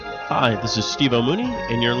Hi, this is Steve O'Mooney,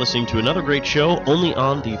 and you're listening to another great show only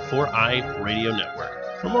on the 4i Radio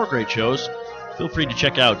Network. For more great shows, feel free to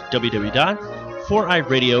check out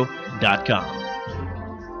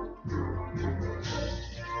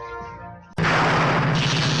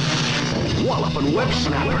www.4iradio.com. Wallop and web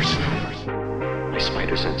snappers. My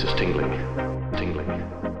spider sense is tingling. Tingling.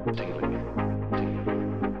 Tingling.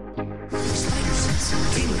 Spider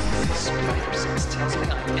sense tingling. Spider sense tells me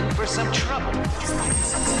I'm in for some trouble. Spider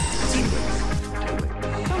sense tingling.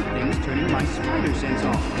 Something's turning my spider sense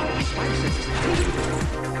off. Spider sense is tingling.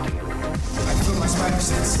 I feel my spider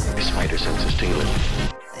sense. My spider sense is tingling.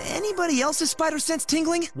 Anybody else's spider sense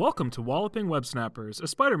tingling? Welcome to Walloping Web Snappers, a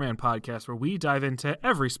Spider-Man podcast where we dive into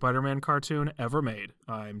every Spider-Man cartoon ever made.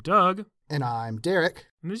 I'm Doug. And I'm Derek.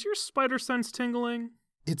 And is your spider sense tingling?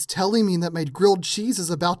 It's telling me that my grilled cheese is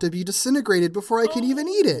about to be disintegrated before I can even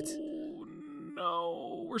eat it. Oh,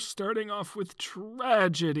 no. We're starting off with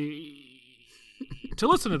tragedy. To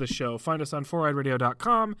listen to the show, find us on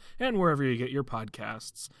 4iRadio.com and wherever you get your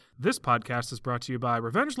podcasts. This podcast is brought to you by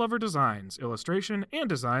Revenge Lover Designs, illustration and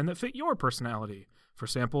design that fit your personality. For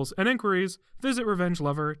samples and inquiries, visit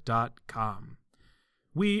RevengeLover.com.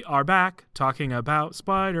 We are back talking about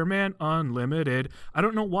Spider-Man Unlimited. I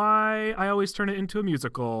don't know why I always turn it into a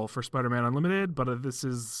musical for Spider-Man Unlimited, but this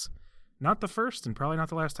is not the first and probably not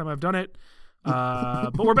the last time I've done it.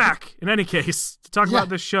 But we're back, in any case, to talk about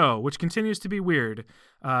this show, which continues to be weird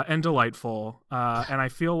and delightful. And I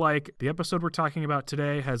feel like the episode we're talking about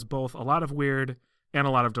today has both a lot of weird and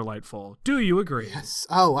a lot of delightful. Do you agree? Yes.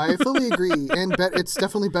 Oh, I fully agree. And it's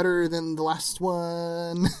definitely better than the last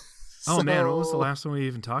one. Oh, man, what was the last one we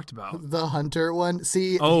even talked about? The Hunter one.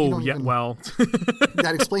 See? Oh, yeah, well.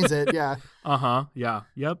 That explains it, yeah. Uh-huh, yeah.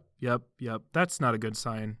 Yep. That's not a good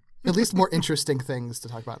sign. At least more interesting things to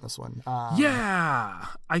talk about in this one. Yeah.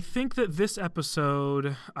 I think that this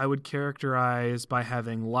episode I would characterize by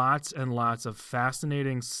having lots and lots of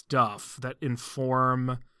fascinating stuff that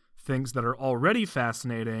inform things that are already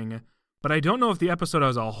fascinating, but I don't know if the episode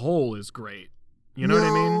as a whole is great. You know what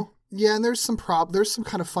I mean? Yeah, and there's some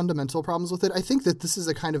kind of fundamental problems with it. I think that this is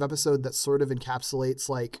a kind of episode that sort of encapsulates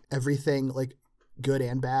like everything like good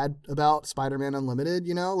and bad about Spider-Man Unlimited,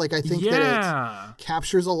 you know? Like I think that it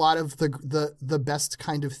captures a lot of the best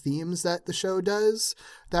kind of themes that the show does,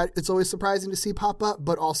 that it's always surprising to see pop up,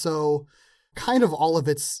 but also kind of all of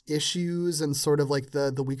its issues and sort of like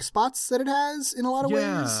the weak spots that it has in a lot of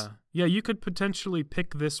ways. Yeah, you could potentially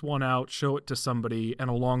pick this one out, show it to somebody, and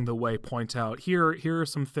along the way point out, here are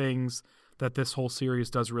some things that this whole series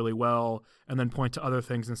does really well, and then point to other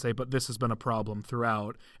things and say, but this has been a problem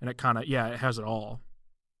throughout. And it kind of, it has it all.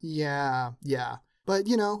 Yeah. But,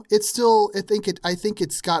 you know, it's still, I think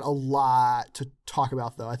it's got a lot to talk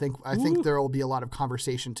about, though. I think there will be a lot of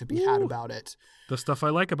conversation to be had about it. The stuff I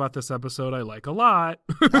like about this episode, I like a lot.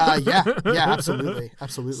 Yeah, absolutely.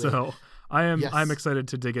 So I'm excited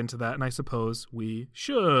to dig into that, and I suppose we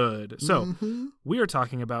should. So we are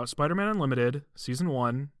talking about Spider-Man Unlimited, Season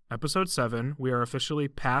 1, Episode 7. We are officially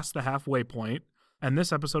past the halfway point, and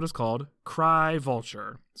this episode is called Cry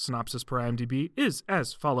Vulture. Synopsis per IMDb is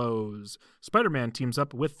as follows. Spider-Man teams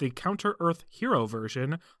up with the Counter-Earth hero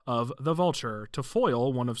version of the Vulture to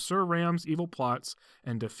foil one of Sir Ram's evil plots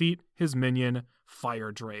and defeat his minion,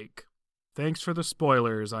 Fire Drake. Thanks for the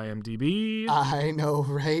spoilers, IMDb. I know,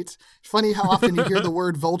 right? Funny how often you hear the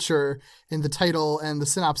word vulture in the title and the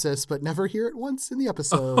synopsis, but never hear it once in the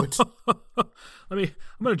episode. I'm going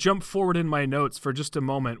to jump forward in my notes for just a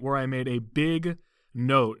moment where I made a big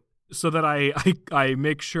note so that I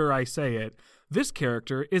make sure I say it. This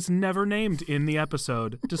character is never named in the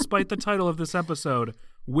episode, despite the title of this episode.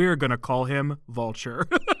 We're going to call him Vulture.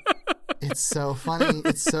 It's so funny.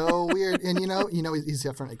 It's so weird. And, you know, he's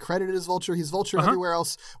definitely credited as Vulture. He's Vulture everywhere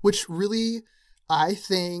else, which really, I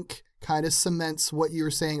think, kind of cements what you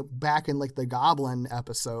were saying back in, like, the Goblin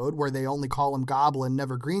episode, where they only call him Goblin,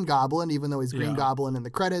 never Green Goblin, even though he's Green Goblin in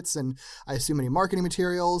the credits, and I assume any marketing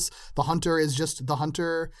materials. The Hunter is just the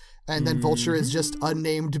Hunter, and then Vulture is just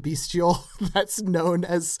unnamed bestial that's known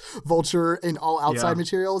as Vulture in all outside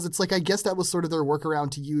materials. It's like, I guess that was sort of their workaround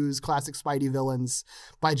to use classic Spidey villains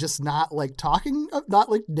by just not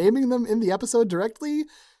naming them in the episode directly.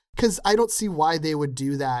 Because I don't see why they would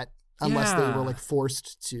do that unless they were like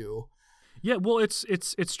forced to. Yeah, well, it's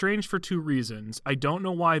strange for two reasons. I don't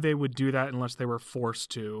know why they would do that unless they were forced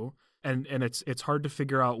to. And it's hard to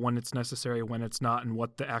figure out when it's necessary, when it's not, and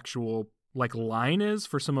what the actual like line is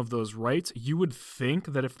for some of those rights. You would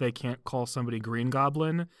think that if they can't call somebody Green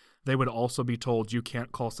Goblin, they would also be told you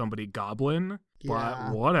can't call somebody Goblin,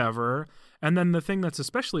 but whatever. And then the thing that's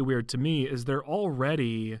especially weird to me is they're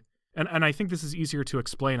already and I think this is easier to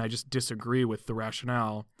explain. I just disagree with the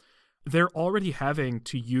rationale. They're already having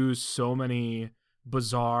to use so many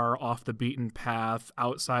bizarre, off the beaten path,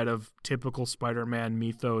 outside of typical Spider-Man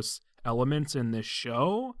mythos elements in this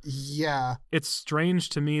show. Yeah. It's strange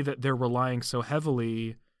to me that they're relying so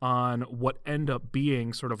heavily on what end up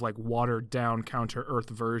being sort of like watered down Counter-Earth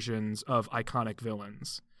versions of iconic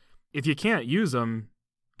villains. If you can't use them,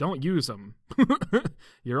 don't use them.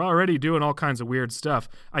 You're already doing all kinds of weird stuff.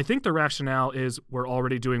 I think the rationale is we're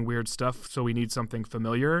already doing weird stuff, so we need something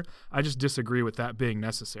familiar. I just disagree with that being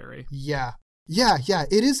necessary. Yeah.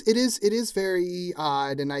 It is very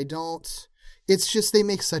odd, and I don't. It's just they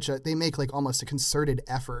make like almost a concerted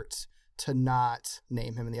effort to not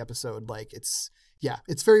name him in the episode. Like it's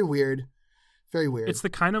very weird. Very weird. It's the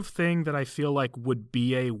kind of thing that I feel like would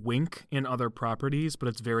be a wink in other properties, but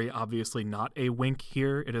it's very obviously not a wink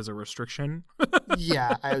here. It is a restriction.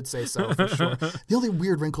 Yeah, I would say so for sure. The only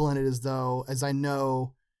weird wrinkle in it is, though, as I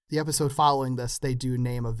know, the episode following this, they do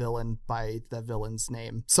name a villain by the villain's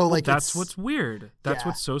name. So like that's what's weird. That's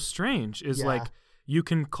what's so strange is like you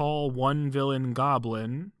can call one villain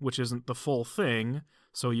Goblin, which isn't the full thing.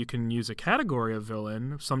 So you can use a category of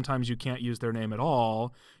villain. Sometimes you can't use their name at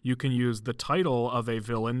all. You can use the title of a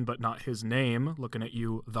villain, but not his name. Looking at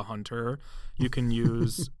you, the Hunter. You can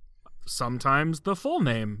use sometimes the full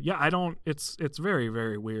name. Yeah, it's very,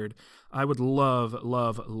 very weird. I would love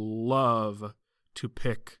to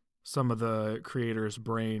pick some of the creators'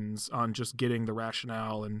 brains on just getting the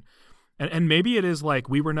rationale and maybe it is like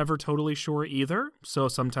we were never totally sure either. So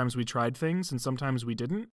sometimes we tried things and sometimes we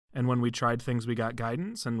didn't. And when we tried things, we got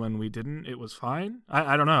guidance. And when we didn't, it was fine.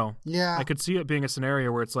 I don't know. Yeah. I could see it being a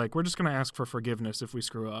scenario where it's like, we're just going to ask for forgiveness if we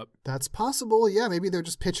screw up. That's possible. Yeah, maybe they're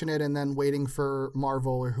just pitching it and then waiting for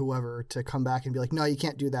Marvel or whoever to come back and be like, no, you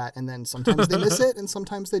can't do that. And then sometimes they miss it and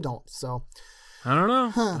sometimes they don't. So I don't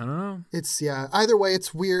know. I don't know. It's, either way,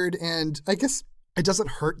 it's weird. And I guess it doesn't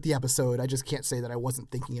hurt the episode. I just can't say that I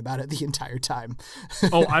wasn't thinking about it the entire time.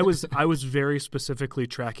 Oh, I was very specifically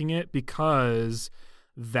tracking it because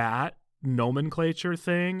that nomenclature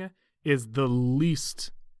thing is the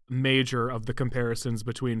least major of the comparisons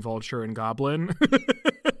between Vulture and Goblin.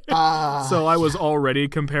 So I was already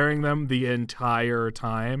comparing them the entire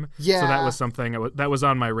time. Yeah. So that was something that was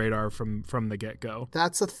on my radar from the get-go.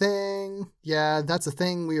 That's a thing. Yeah, that's a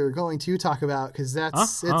thing we were going to talk about because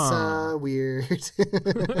it's weird.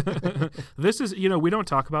 This is, we don't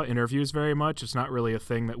talk about interviews very much. It's not really a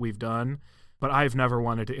thing that we've done. But I've never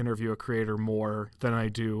wanted to interview a creator more than I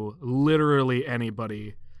do literally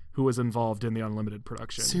anybody who was involved in the Unlimited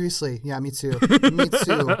production. Seriously. Yeah, me too. Me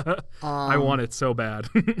too. I want it so bad.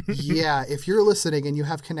 Yeah, if you're listening and you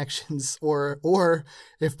have connections or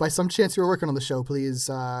if by some chance you're working on the show, please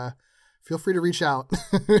feel free to reach out.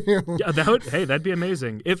 Yeah, that'd be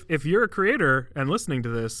amazing. If you're a creator and listening to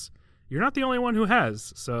this, you're not the only one who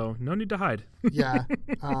has, so no need to hide. Yeah.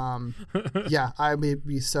 I would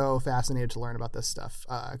be so fascinated to learn about this stuff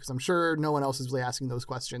because I'm sure no one else is really asking those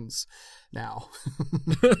questions now.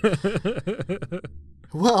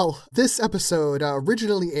 Well, this episode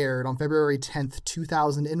originally aired on February 10th,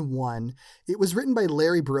 2001. It was written by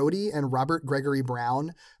Larry Brody and Robert Gregory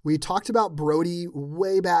Brown. We talked about Brody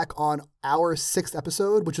way back on our 6th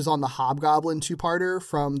episode, which is on the Hobgoblin two-parter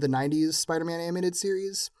from the 90s Spider-Man animated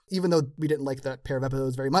series. Even though we didn't like that pair of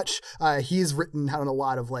episodes very much, he's written on a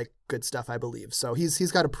lot of good stuff, I believe. So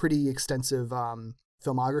he's got a pretty extensive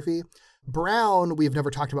filmography. Brown, we've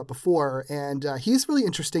never talked about before, and he's really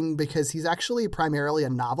interesting because he's actually primarily a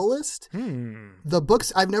novelist. The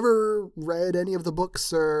books, I've never read any of the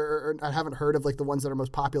books, or I haven't heard of the ones that are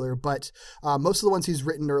most popular, but most of the ones he's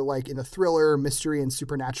written are in the thriller, mystery, and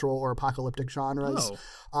supernatural or apocalyptic genres.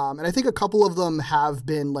 And I think a couple of them have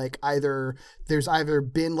been there's either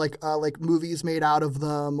been movies made out of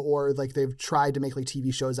them or they've tried to make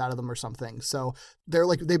TV shows out of them or something. So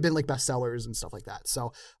they've been bestsellers and stuff like that.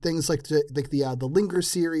 So things the Linger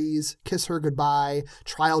series, Kiss Her Goodbye,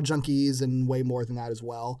 Trial Junkies, and way more than that as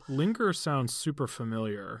well. Linger sounds super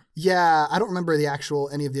familiar. Yeah, I don't remember any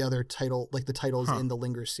of the other the titles in the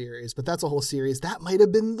Linger series, but that's a whole series. That might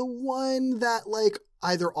have been the one that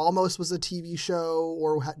either almost was a TV show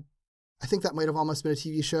or I think that might have almost been a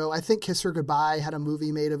TV show. I think Kiss Her Goodbye had a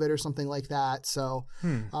movie made of it or something like that. So,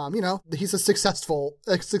 he's a successful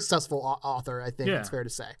author, I think it's fair to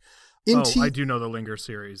say. I do know the Linger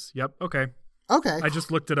series. Yep. Okay. I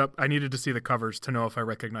just looked it up. I needed to see the covers to know if I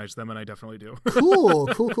recognize them, and I definitely do.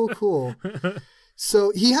 Cool.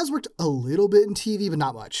 So he has worked a little bit in TV, but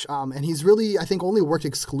not much. And he's really, I think, only worked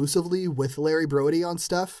exclusively with Larry Brody on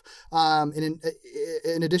stuff. And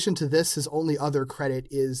in addition to this, his only other credit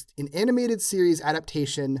is an animated series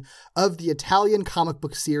adaptation of the Italian comic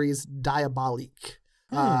book series Diabolique,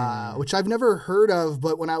 which I've never heard of,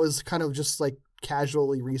 but when I was kind of just like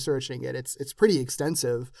casually researching it, it's pretty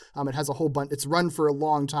extensive. It has a whole bunch. It's run for a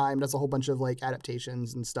long time. It has a whole bunch of like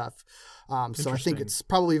adaptations and stuff. So I think it's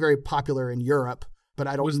probably very popular in Europe, but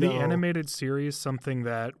I don't know. Was the animated series something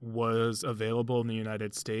that was available in the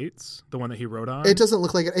United States? The one that he wrote on? It doesn't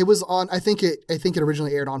look like it. It was on. I think it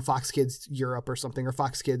originally aired on Fox Kids Europe or something, or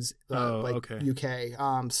Fox Kids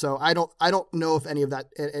UK. So I don't know if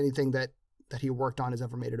anything that he worked on has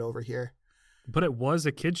ever made it over here. But it was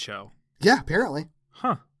a kid show. Yeah, apparently.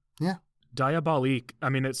 Huh. Yeah. Diabolique. I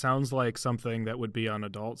mean, it sounds like something that would be on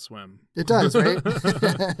Adult Swim. It does, right?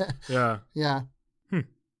 Yeah. Yeah.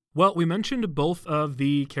 Well, we mentioned both of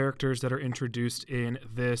the characters that are introduced in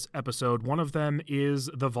this episode. One of them is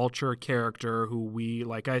the Vulture character, who we,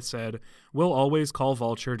 like I said, will always call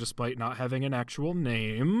Vulture despite not having an actual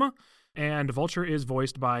name. And Vulture is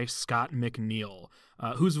voiced by Scott McNeil,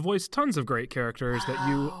 who's voiced tons of great characters that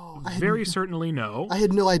you very certainly know. I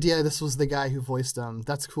had no idea this was the guy who voiced him.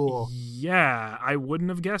 That's cool. Yeah, I wouldn't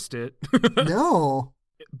have guessed it. No.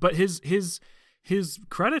 But his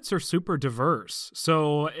credits are super diverse.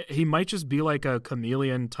 So he might just be like a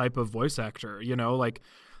chameleon type of voice actor, you know, like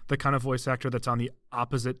the kind of voice actor that's on the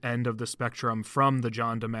opposite end of the spectrum from the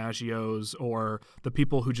John DiMaggios or the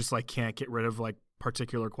people who just like can't get rid of like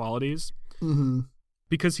particular qualities. Mm-hmm.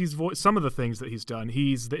 Because he's some of the things that he's done.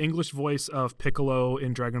 He's the English voice of Piccolo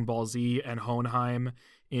in Dragon Ball Z and Hohenheim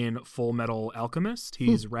in Full Metal Alchemist.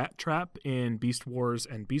 He's Rat Trap in Beast Wars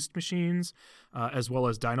and Beast Machines, as well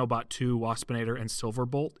as Dinobot 2, Waspinator, and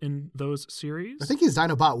Silverbolt in those series. I think he's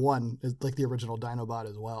Dinobot 1, like the original Dinobot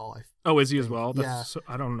as well. Oh, is he as well? Yeah. So,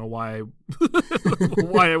 I don't know why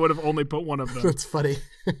I would have only put one of them. That's funny.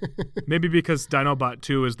 Maybe because Dinobot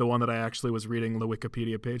 2 is the one that I actually was reading the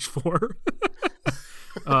Wikipedia page for.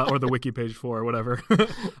 Or the wiki page for, whatever.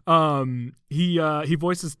 He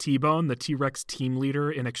voices T-Bone, the T-Rex team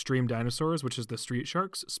leader in Extreme Dinosaurs, which is the Street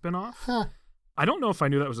Sharks spinoff. Huh. I don't know if I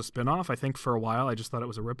knew that was a spinoff. I think for a while I just thought it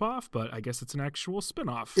was a ripoff, but I guess it's an actual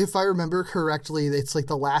spinoff. If I remember correctly, it's like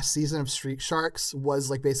the last season of Street Sharks was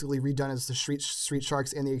like basically redone as the Street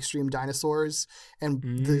Sharks and the Extreme Dinosaurs, and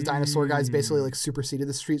the dinosaur guys basically like superseded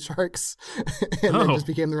the Street Sharks and then just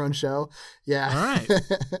became their own show. Yeah. All right.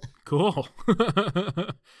 Cool.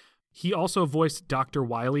 He also voiced Dr.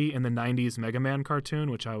 Wily in the 90s Mega Man cartoon,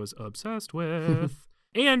 which I was obsessed with.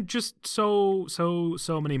 And just so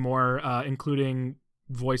many more, including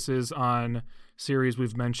voices on series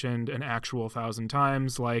we've mentioned an actual 1,000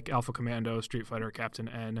 times, like Alpha Commando, Street Fighter, Captain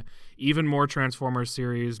N, even more Transformers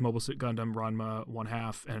series, Mobile Suit Gundam, Ranma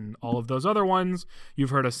 1/2, and all of those other ones you've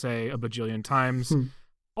heard us say a bajillion times.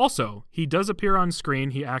 Also, he does appear on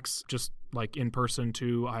screen. He acts just like in person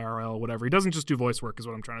to IRL, whatever. He doesn't just do voice work is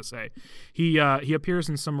what I'm trying to say. He appears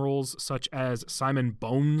in some roles such as Simon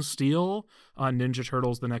Bone Steel on Ninja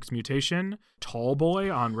Turtles The Next Mutation, Tall Boy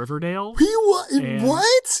on Riverdale.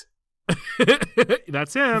 What?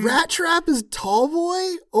 That's him. Rat Trap is Tall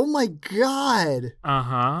Boy? Oh my god.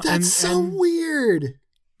 Uh-huh. That's so weird.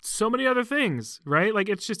 So many other things, right? Like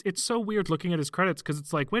it's so weird looking at his credits because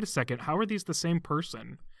it's like, wait a second, how are these the same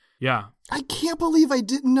person? Yeah. I can't believe I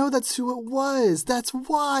didn't know that's who it was. That's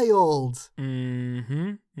wild.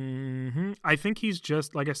 I think he's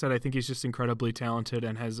just, like I said, I think he's just incredibly talented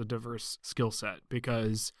and has a diverse skill set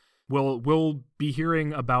because we'll be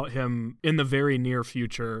hearing about him in the very near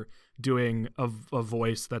future doing a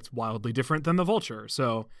voice that's wildly different than the Vulture.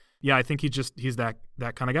 So yeah, I think he's that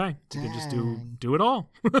kind of guy. He can just do it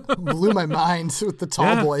all. Blew my mind with the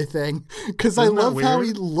Tall Boy thing because I love how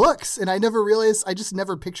he looks, and I just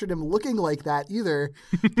never pictured him looking like that either.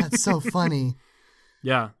 That's so funny.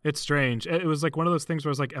 Yeah, it's strange. It was like one of those things where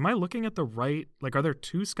I was like, am I looking at the right, like, are there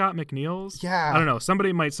two Scott McNeils? Yeah. I don't know.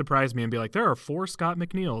 Somebody might surprise me and be like, there are 4 Scott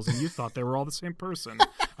McNeils, and you thought they were all the same person.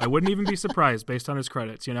 I wouldn't even be surprised based on his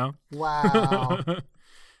credits, you know? Wow.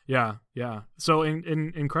 Yeah. So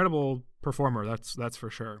incredible performer, that's for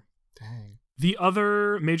sure. Dang. The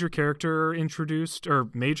other major character introduced, or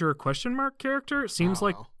major question mark character, seems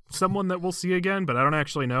like someone that we'll see again, but I don't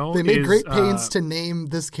actually know. They made great pains to name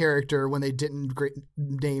this character when they didn't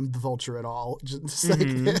name the Vulture at all. Just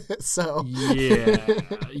so.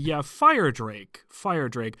 Yeah, Fire Drake.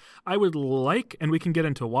 I would like, and we can get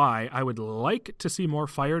into why, I would like to see more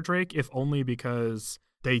Fire Drake, if only because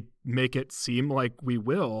they make it seem like we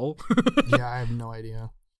will. Yeah, I have no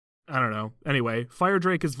idea. I don't know. Anyway, Fire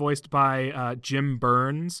Drake is voiced by Jim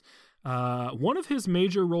Burns. One of his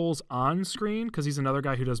major roles on screen, because he's another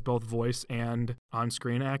guy who does both voice and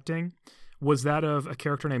on-screen acting, was that of a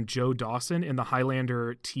character named Joe Dawson in the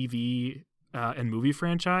Highlander TV and movie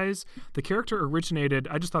franchise. The character originated,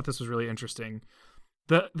 I just thought this was really interesting.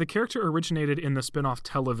 The character originated in the spin-off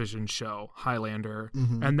television show Highlander,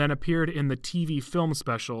 and then appeared in the TV film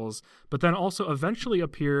specials, but then also eventually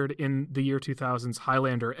appeared in the year 2000's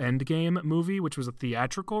Highlander Endgame movie, which was a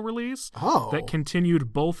theatrical release that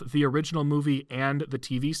continued both the original movie and the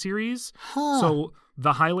TV series. So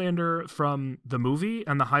the Highlander from the movie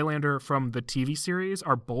and the Highlander from the TV series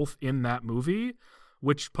are both in that movie,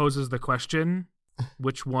 which poses the question,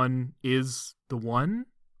 which one is the one?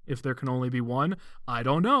 If there can only be one, I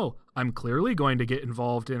don't know. I'm clearly going to get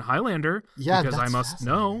involved in Highlander because I must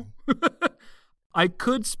know. I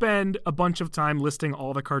could spend a bunch of time listing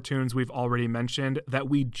all the cartoons we've already mentioned that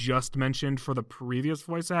we just mentioned for the previous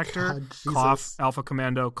voice actor, Cough, Alpha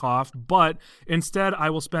Commando, Cough, but instead I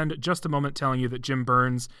will spend just a moment telling you that Jim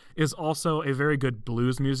Burns is also a very good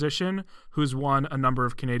blues musician who's won a number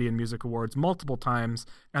of Canadian Music Awards multiple times,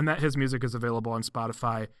 and that his music is available on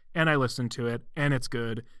Spotify, and I listen to it, and it's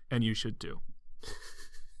good, and you should too.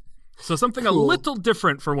 So something a little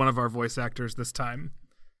different for one of our voice actors this time.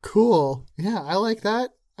 Cool. Yeah, I like that.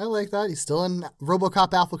 He's still in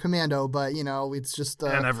RoboCop Alpha Commando, but, you know, it's just...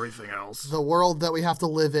 and everything else. The world that we have to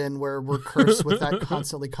live in where we're cursed with that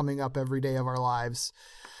constantly coming up every day of our lives.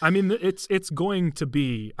 I mean, it's going to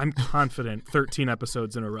be, I'm confident, 13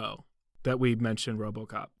 episodes in a row that we mention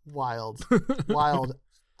RoboCop. Wild.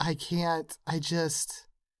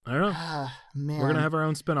 I don't know. Man. We're going to have our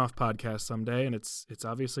own spin-off podcast someday, and it's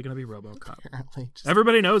obviously going to be RoboCop. Apparently.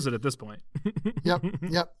 Everybody knows it at this point. Yep.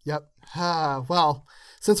 Well,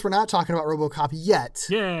 since we're not talking about RoboCop yet,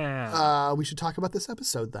 we should talk about this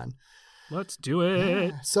episode then. Let's do it.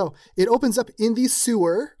 Yeah. So it opens up in the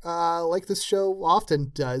sewer, like this show often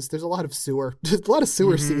does. There's a lot of sewer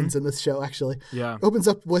scenes in this show, actually. Yeah. Opens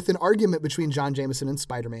up with an argument between John Jameson and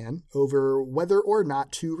Spider-Man over whether or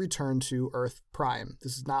not to return to Earth Prime.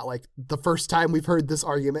 This is not like the first time we've heard this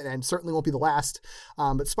argument, and certainly won't be the last.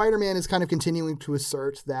 But Spider-Man is kind of continuing to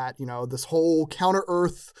assert that, you know, this whole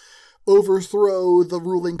counter-Earth overthrow the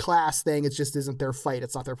ruling class thing, it just isn't their fight,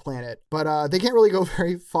 it's not their planet. But they can't really go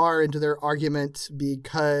very far into their argument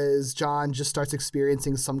because John just starts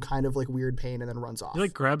experiencing some kind of like weird pain and then runs off. He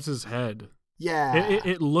like grabs his head. Yeah.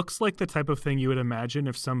 It looks like the type of thing you would imagine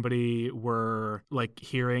if somebody were like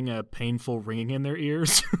hearing a painful ringing in their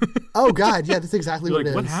ears. Oh God, yeah, that's exactly what it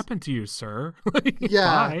is. What happened to you, sir?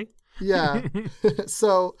 Bye. Yeah.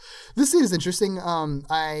 So this scene is interesting.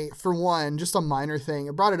 I, for one, just a minor thing,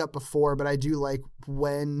 I brought it up before, but I do like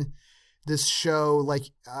when this show like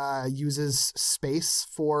uses space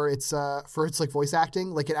for its like voice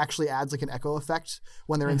acting. Like it actually adds like an echo effect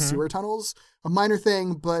when they're in sewer tunnels. A minor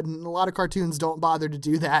thing, but a lot of cartoons don't bother to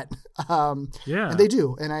do that. And they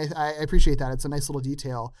do, and I appreciate that. It's a nice little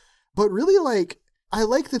detail. But really, like, I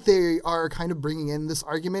like that they are kind of bringing in this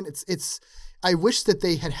argument. It's I wish that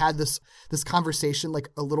they had this conversation like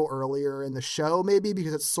a little earlier in the show, maybe,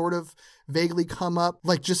 because it's sort of vaguely come up,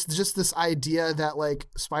 like just this idea that like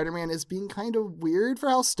Spider-Man is being kind of weird for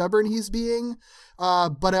how stubborn he's being.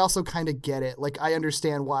 But I also kind of get it. Like I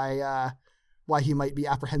understand why he might be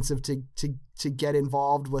apprehensive to get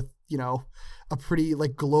involved with, you know, a pretty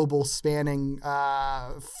like global spanning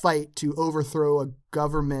fight to overthrow a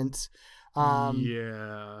government.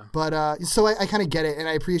 But so I kind of get it, and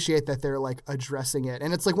I appreciate that they're like addressing it,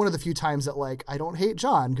 and it's like one of the few times that like I don't hate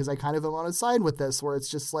John because I kind of am on his side with this, where it's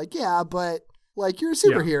just like, yeah, but like you're a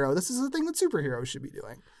superhero. Yeah. This is the thing that superheroes should be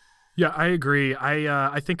doing. Yeah, I agree.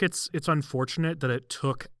 I think it's unfortunate that it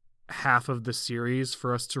took half of the series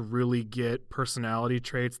for us to really get personality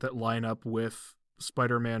traits that line up with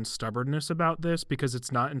Spider-Man's stubbornness about this, because it's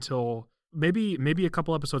not until maybe a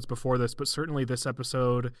couple episodes before this, but certainly this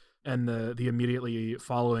episode and the immediately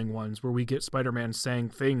following ones where we get Spider-Man saying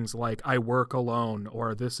things like, I work alone,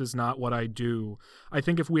 or this is not what I do. I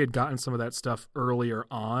think if we had gotten some of that stuff earlier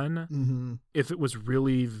on, if it was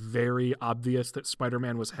really very obvious that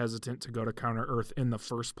Spider-Man was hesitant to go to Counter-Earth in the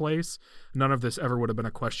first place, none of this ever would have been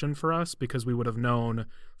a question for us, because we would have known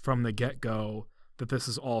from the get-go that this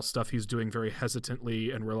is all stuff he's doing very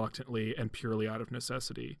hesitantly and reluctantly and purely out of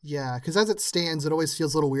necessity. Yeah, because as it stands, it always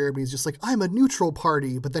feels a little weird when he's just like, I'm a neutral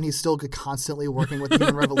party, but then he's still constantly working with the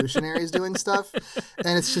Human Revolutionaries doing stuff.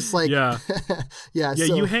 And it's just like, Yeah, so,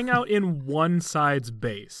 you hang out in one side's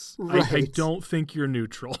base. Right. I don't think you're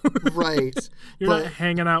neutral. right. You're But- not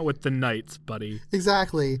hanging out with the knights, buddy.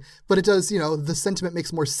 Exactly. But it does, the sentiment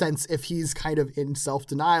makes more sense if he's kind of in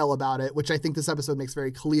self-denial about it, which I think this episode makes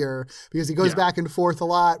very clear because he goes back and forth a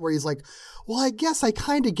lot where he's like, well, I guess I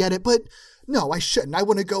kind of get it, but no, I shouldn't. I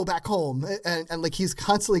want to go back home. And like he's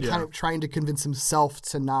constantly kind of trying to convince himself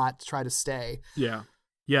to not try to stay. Yeah.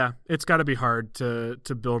 Yeah, it's got to be hard to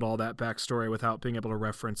build all that backstory without being able to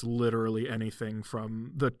reference literally anything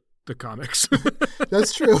from the comics.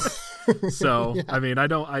 That's true. So, I mean,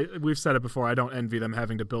 we've said it before, I don't envy them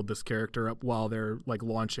having to build this character up while they're like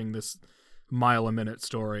launching this mile-a-minute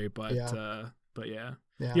story, but yeah,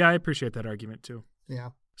 I appreciate that argument too.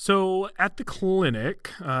 Yeah. So at the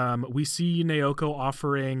clinic, we see Naoko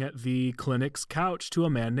offering the clinic's couch to a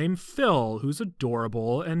man named Phil, who's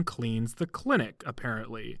adorable and cleans the clinic,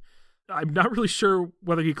 apparently. I'm not really sure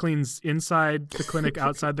whether he cleans inside the clinic,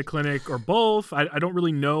 outside the clinic, or both. I don't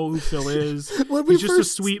really know who Phil is. He's just a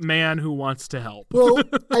sweet man who wants to help. Well,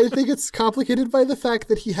 I think it's complicated by the fact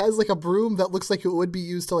that he has like a broom that looks like it would be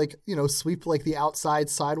used to like, sweep like the outside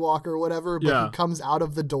sidewalk or whatever, but he comes out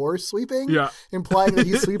of the door sweeping, implying that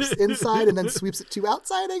he sweeps inside and then sweeps it to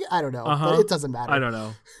outside. I don't know, but it doesn't matter. I don't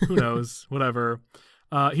know. Who knows? Whatever.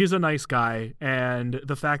 He's a nice guy, and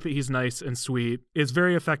the fact that he's nice and sweet is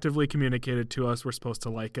very effectively communicated to us. We're supposed to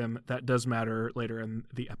like him. That does matter later in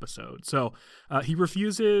the episode. So he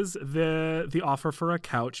refuses the offer for a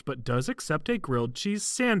couch, but does accept a grilled cheese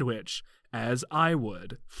sandwich, as I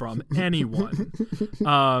would, from anyone.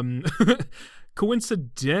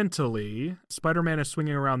 Coincidentally, Spider-Man is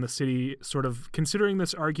swinging around the city, sort of considering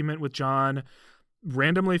this argument with John,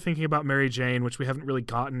 randomly thinking about Mary Jane, which we haven't really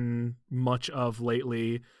gotten much of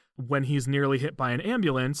lately, when he's nearly hit by an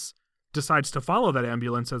ambulance, decides to follow that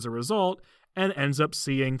ambulance as a result, and ends up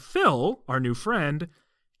seeing Phil, our new friend,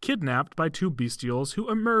 kidnapped by two bestials who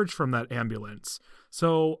emerge from that ambulance.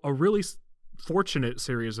 So a really fortunate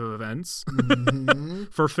series of events,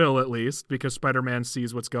 for Phil at least, because Spider-Man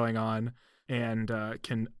sees what's going on and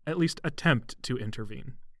can at least attempt to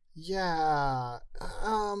intervene. Yeah.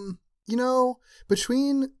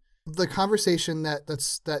 Between the conversation that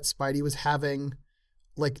Spidey was having,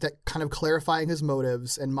 like that kind of clarifying his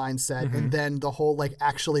motives and mindset, and then the whole like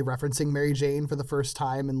actually referencing Mary Jane for the first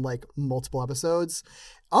time in like multiple episodes,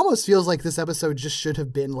 almost feels like this episode just should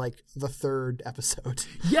have been like the third episode.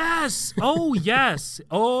 Yes. Oh, yes.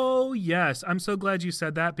 Oh, yes. I'm so glad you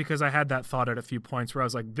said that because I had that thought at a few points where I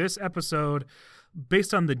was like, this episode,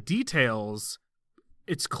 based on the details,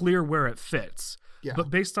 it's clear where it fits. Yeah.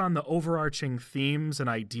 But based on the overarching themes and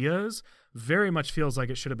ideas, very much feels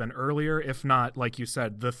like it should have been earlier, if not, like you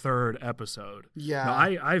said, the third episode. Yeah. No,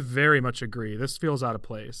 I very much agree. This feels out of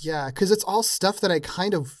place. Yeah, because it's all stuff that I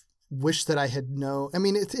kind of wish that I had known. I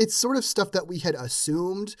mean, it's sort of stuff that we had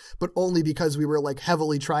assumed, but only because we were like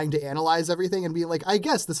heavily trying to analyze everything and being like, I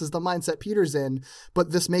guess this is the mindset Peter's in,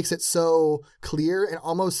 but this makes it so clear and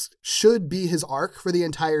almost should be his arc for the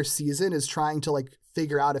entire season, is trying to like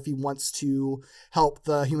figure out if he wants to help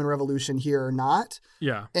the human revolution here or not.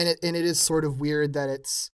 Yeah. And it is sort of weird that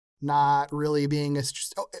it's not really being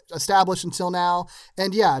established until now.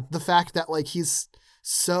 And yeah, the fact that like he's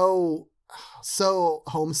so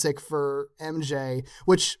homesick for MJ,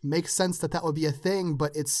 which makes sense that would be a thing,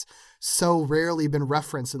 but it's so rarely been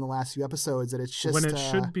referenced in the last few episodes that it's just when it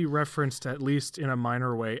should be referenced at least in a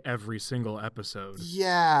minor way every single episode.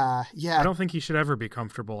 Yeah. I don't think he should ever be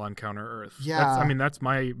comfortable on Counter Earth. Yeah, that's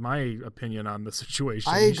my opinion on the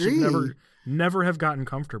situation. I agree. He should never have gotten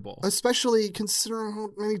comfortable, especially considering how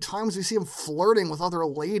many times we see him flirting with other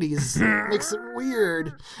ladies. Makes it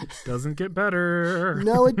weird. Doesn't get better.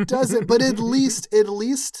 No, it doesn't. But at least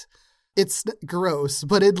it's gross,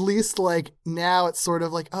 but at least like now it's sort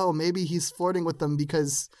of like, oh, maybe he's flirting with them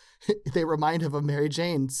because they remind him of Mary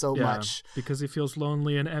Jane so much. Because he feels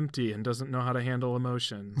lonely and empty and doesn't know how to handle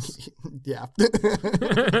emotions. Yeah.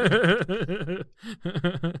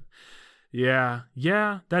 Yeah.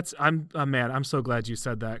 I'm so glad you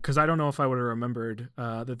said that, because I don't know if I would have remembered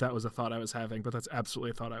that was a thought I was having, but that's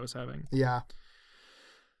absolutely a thought I was having. Yeah.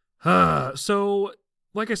 So,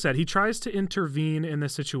 like I said, he tries to intervene in the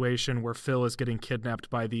situation where Phil is getting kidnapped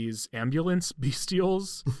by these ambulance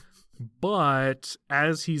bestials. But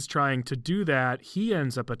as he's trying to do that, he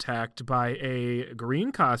ends up attacked by a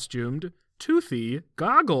green costumed, toothy,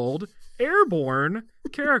 goggled airborne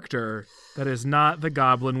character that is not the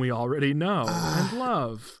Goblin we already know and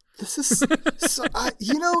love. This is, so,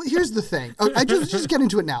 here's the thing. I just get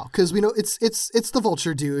into it now because we know it's the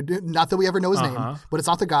Vulture dude. Not that we ever know his name, but it's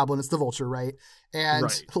not the Goblin. It's the Vulture, right? And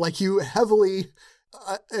like you heavily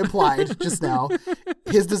implied just now,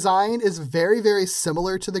 his design is very, very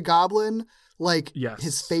similar to the Goblin. Like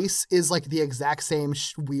his face is like the exact same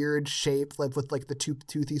weird shape, like with like the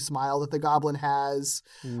toothy smile that the Goblin has,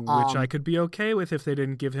 which I could be okay with if they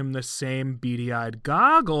didn't give him the same beady-eyed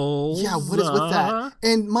goggles. Yeah, what is with that?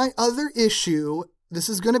 And my other issue, this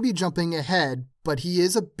is going to be jumping ahead, but he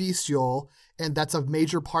is a bestial, and that's a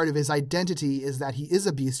major part of his identity is that he is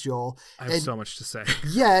a bestial. I have so much to say.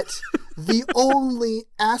 Yet, the only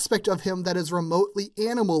aspect of him that is remotely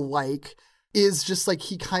animal-like is just like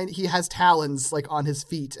he has talons like on his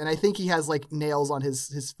feet, and I think he has like nails on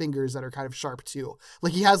his fingers that are kind of sharp too.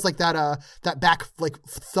 Like he has like that back like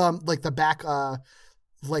thumb, like the back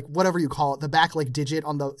like whatever you call it, the back like digit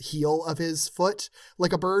on the heel of his foot,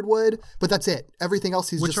 like a bird would. But that's it. Everything else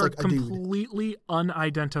he's just like a dude. Which are completely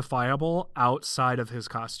unidentifiable outside of his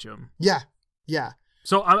costume. Yeah.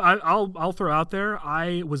 So I'll throw out there,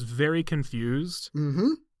 I was very confused.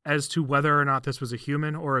 As to whether or not this was a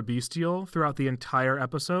human or a bestial throughout the entire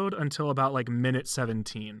episode until about like minute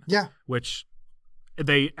 17. Yeah. Which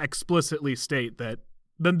they explicitly state that.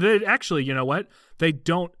 Then they actually, you know what? They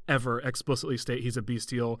don't ever explicitly state he's a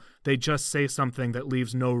bestial. They just say something that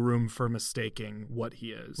leaves no room for mistaking what he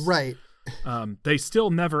is. Right. They still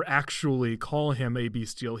never actually call him a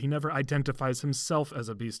bestial. He never identifies himself as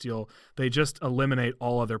a bestial. They just eliminate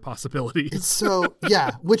all other possibilities. So,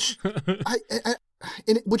 yeah, which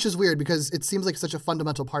which is weird because it seems like such a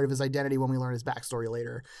fundamental part of his identity when we learn his backstory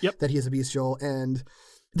later. Yep. That he is a bestial. And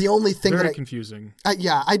the only thing Very confusing.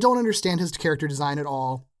 I don't understand his character design at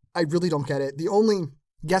all. I really don't get it. The only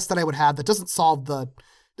guess that I would have that doesn't solve the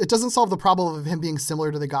problem of him being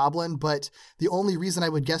similar to the Goblin, but the only reason I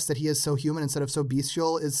would guess that he is so human instead of so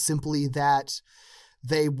bestial is simply that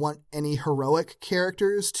they want any heroic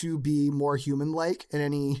characters to be more human-like and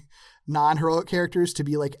any non-heroic characters to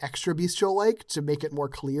be like extra bestial-like to make it more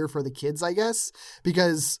clear for the kids, I guess,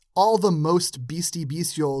 because all the most beastie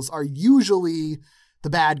bestials are usually the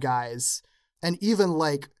bad guys. And even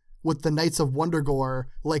like with the Knights of Wondergore,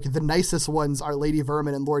 like the nicest ones are Lady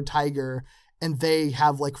Vermin and Lord Tiger, and they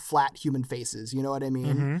have like flat human faces. You know what I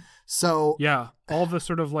mean? So yeah, all the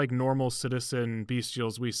sort of like normal citizen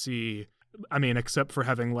bestials we see, I mean, except for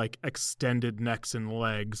having like extended necks and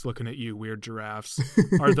legs, looking at you, weird giraffes,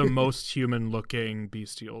 are the most human looking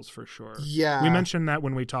bestials for sure. Yeah. We mentioned that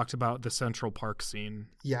when we talked about the Central Park scene.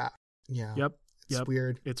 Yeah. Yep. It's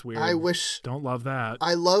weird. It's weird. Don't love that.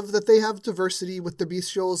 I love that they have diversity with the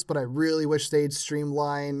bestials, but I really wish they'd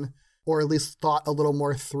streamline or at least thought a little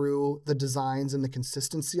more through the designs and the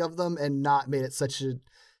consistency of them and not made it such an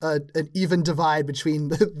even divide between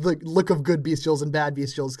the look of good bestials and bad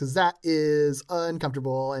bestials, because that is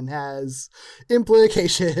uncomfortable and has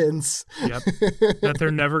implications. Yep. That they're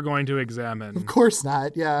never going to examine. Of course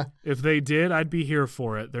not, yeah. If they did, I'd be here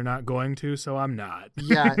for it. They're not going to, so I'm not.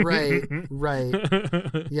 Yeah, right.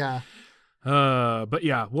 Yeah. But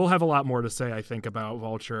yeah, we'll have a lot more to say, I think, about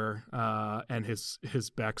Vulture and his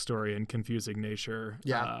backstory and confusing nature.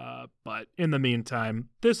 Yeah. But in the meantime,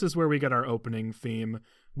 this is where we get our opening theme.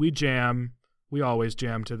 We jam. We always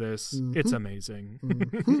jam to this. It's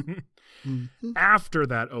amazing. After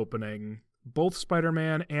that opening, both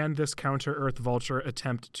Spider-Man and this Counter-Earth Vulture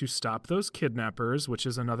attempt to stop those kidnappers, which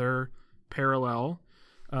is another parallel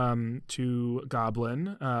to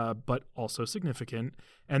Goblin, but also significant.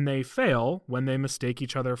 And they fail when they mistake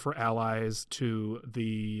each other for allies to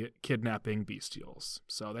the kidnapping bestials.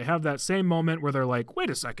 So they have that same moment where they're like, wait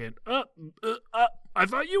a second, I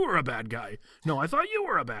thought you were a bad guy. No, I thought you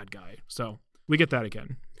were a bad guy. So we get that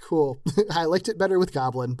again. Cool. I liked it better with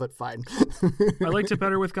Goblin, but fine. I liked it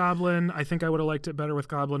better with Goblin. I think I would have liked it better with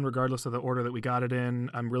Goblin regardless of the order that we got it in.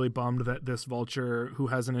 I'm really bummed that this Vulture, who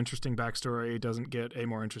has an interesting backstory, doesn't get a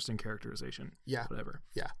more interesting characterization. Yeah. Whatever.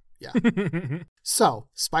 Yeah. So,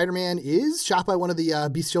 Spider-Man is shot by one of the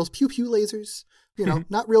bestial's pew-pew lasers. You know,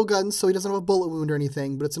 not real guns, so he doesn't have a bullet wound or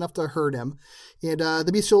anything, but it's enough to hurt him. And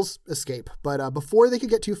the bestials escape. But before they could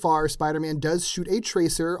get too far, Spider-Man does shoot a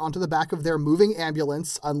tracer onto the back of their moving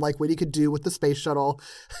ambulance, unlike what he could do with the space shuttle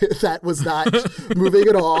that was not moving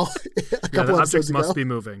at all a couple the episodes objects ago. must be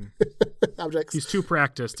moving. Objects. He's too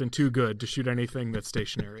practiced and too good to shoot anything that's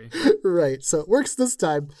stationary. Right, so it works this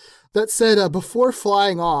time. That said, before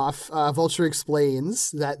flying off, Vulture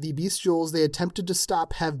explains that the bestials they attempted to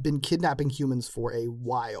stop have been kidnapping humans for a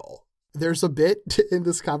while. there's a bit in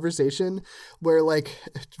this conversation where like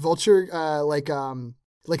Vulture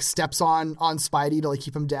like steps on Spidey to like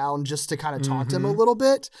keep him down just to kind of taunt him a little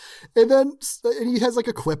bit. And he has like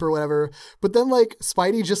a quip or whatever. But then like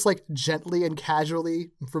Spidey just like gently and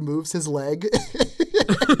casually removes his leg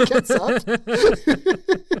and gets up.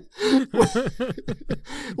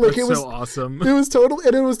 Like That's so awesome. It was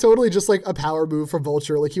totally just like a power move from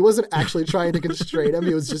Vulture. Like he wasn't actually trying to constrain him.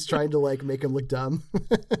 He was just trying to like make him look dumb.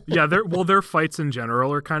 Yeah, their fights in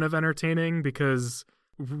general are kind of entertaining because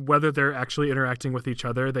whether they're actually interacting with each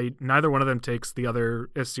other, neither one of them takes the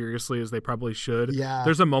other as seriously as they probably should. Yeah.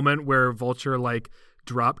 There's a moment where Vulture like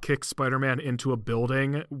drop kicks Spider-Man into a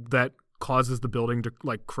building that causes the building to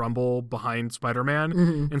like crumble behind Spider-Man,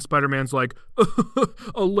 and Spider-Man's like,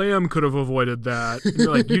 a lamb could have avoided that. And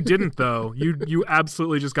you're like, you didn't though. You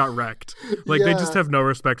absolutely just got wrecked. Like they just have no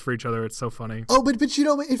respect for each other. It's so funny. Oh, but you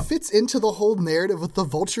know, it fits into the whole narrative with the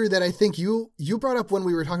Vulture that I think you brought up when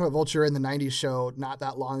we were talking about Vulture in the 90s show not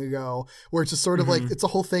that long ago, where it's just sort of like it's a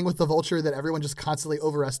whole thing with the Vulture that everyone just constantly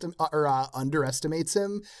underestimates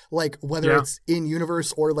him, like whether it's in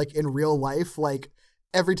universe or like in real life. Like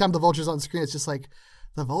every time the Vulture's on screen, it's just like,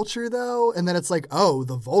 the Vulture though? And then it's like, oh,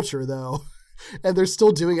 the Vulture though. And they're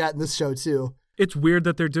still doing that in this show too. It's weird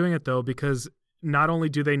that they're doing it though, because not only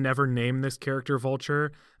do they never name this character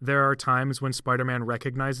Vulture, there are times when Spider-Man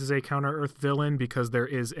recognizes a Counter-Earth villain because there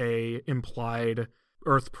is a implied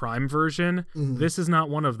Earth Prime version. This is not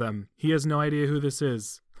one of them. He has no idea who this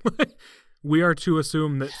is. We are to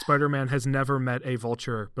assume that Spider-Man has never met a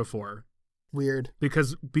Vulture before. Weird.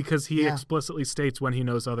 Because he explicitly states when he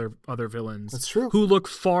knows other villains. That's true. Who look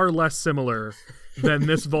far less similar than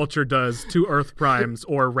this Vulture does to Earth Prime's,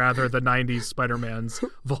 or rather the 90s Spider-Man's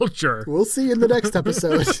Vulture. We'll see in the next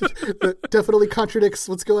episode. That definitely contradicts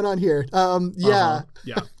what's going on here. Yeah.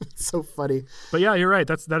 It's so funny. But yeah, you're right.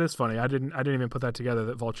 That is funny. I didn't even put that together,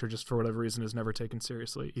 that Vulture just for whatever reason is never taken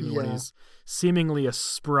seriously, even when he's seemingly a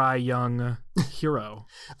spry young hero.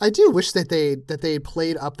 I do wish that they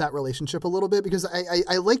played up that relationship a little bit, because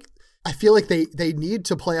I feel like they need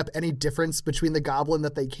to play up any difference between the Goblin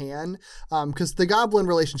that they can, because the Goblin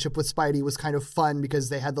relationship with Spidey was kind of fun because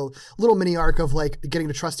they had the little mini arc of like getting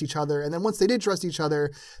to trust each other, and then once they did trust each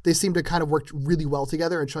other, they seemed to kind of work really well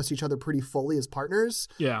together and trust each other pretty fully as partners.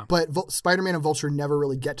 Yeah. But Spider-Man and Vulture never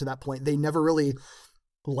really get to that point. They never really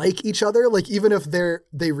like each other. Like even if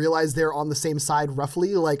they realize they're on the same side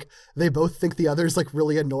roughly, like they both think the other's like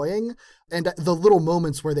really annoying. And the little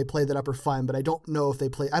moments where they play that up are fun, but I don't know if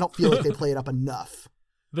I don't feel like they play it up enough.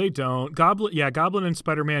 They don't. Goblin and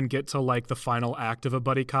Spider-Man get to like the final act of a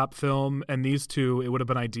buddy cop film, and these two, it would have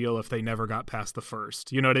been ideal if they never got past the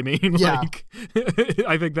first. You know what I mean? Yeah. Like,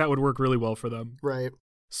 I think that would work really well for them. Right.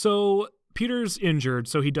 So Peter's injured,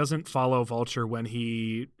 so he doesn't follow Vulture when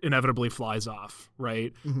he inevitably flies off,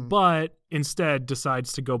 right? Mm-hmm. But instead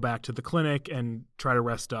decides to go back to the clinic and try to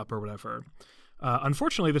rest up or whatever.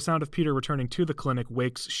 Unfortunately, the sound of Peter returning to the clinic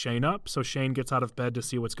wakes Shane up, so Shane gets out of bed to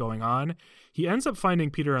see what's going on. He ends up finding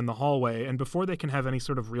Peter in the hallway, and before they can have any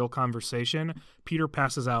sort of real conversation, Peter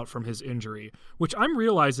passes out from his injury, which I'm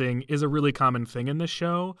realizing is a really common thing in this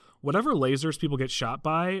show. Whatever lasers people get shot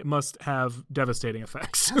by must have devastating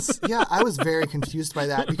effects. Yeah, I was very confused by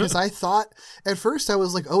that, because I thought at first I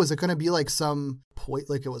was like, oh, is it going to be like some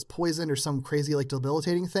like it was poison or some crazy like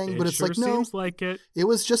debilitating thing? But it's sure like, no, seems like it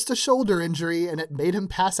was just a shoulder injury and it made him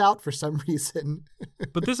pass out for some reason.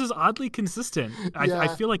 But this is oddly consistent. I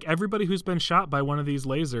feel like everybody who's been shot by one of these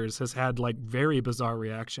lasers has had like very bizarre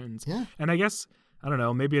reactions. Yeah. And I guess, I don't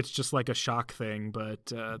know, maybe it's just like a shock thing, but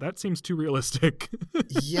that seems too realistic.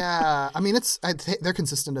 Yeah. I mean, they're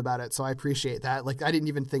consistent about it, so I appreciate that. Like, I didn't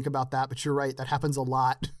even think about that, but you're right. That happens a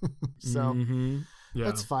lot. So yeah,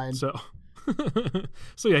 that's fine. So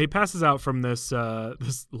yeah, he passes out from this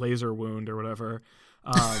laser wound or whatever.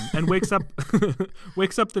 And wakes up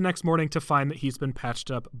the next morning to find that he's been patched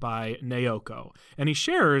up by Naoko. And he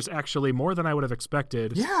shares, actually, more than I would have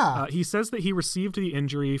expected. Yeah. He says that he received the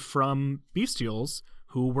injury from Bestials,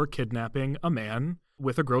 who were kidnapping a man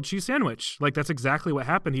with a grilled cheese sandwich. Like, that's exactly what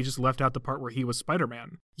happened. He just left out the part where he was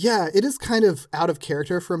Spider-Man. Yeah, it is kind of out of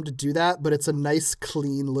character for him to do that, but it's a nice,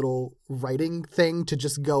 clean little writing thing to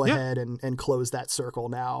just go ahead and close that circle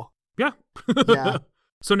now. Yeah. Yeah.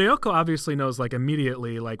 So Naoko obviously knows, like,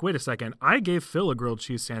 immediately, like, wait a second, I gave Phil a grilled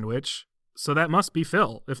cheese sandwich, so that must be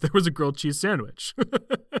Phil if there was a grilled cheese sandwich.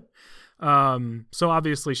 So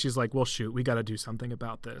obviously she's like, well, shoot, we got to do something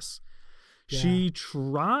about this. Yeah. She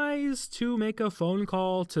tries to make a phone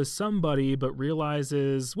call to somebody, but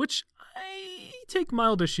realizes, which I take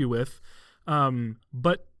mild issue with,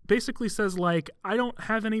 but basically says, like, I don't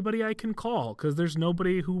have anybody I can call because there's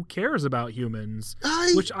nobody who cares about humans,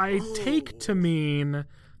 which I take to mean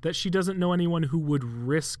that she doesn't know anyone who would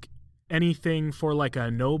risk anything for, like,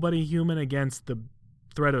 a nobody human against the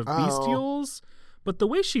threat of bestials. But the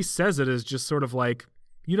way she says it is just sort of like,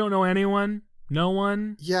 you don't know anyone? No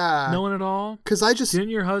one? Yeah. No one at all? Because Didn't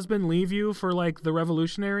your husband leave you for, like, the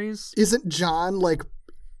revolutionaries? Isn't John, like,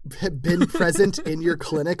 been present in your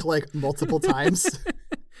clinic, like, multiple times?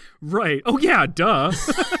 Right. Oh, yeah, duh.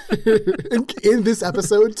 in this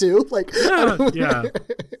episode, too? Like, yeah.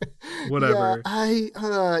 Whatever.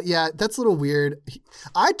 Yeah, that's a little weird.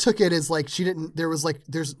 I took it as, like,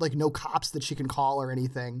 there's, like, no cops that she can call or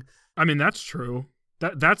anything. I mean, that's true.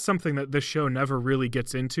 That's something that this show never really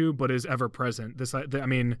gets into, but is ever present. I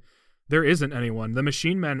mean, there isn't anyone. The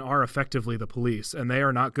Machine Men are effectively the police, and they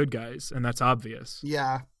are not good guys, and that's obvious.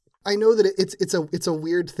 Yeah, I know that it's a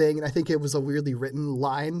weird thing, and I think it was a weirdly written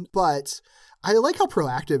line, but I like how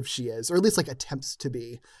proactive she is, or at least like attempts to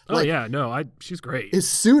be. Like, she's great. As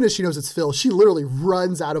soon as she knows it's Phil, she literally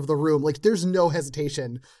runs out of the room. Like, there's no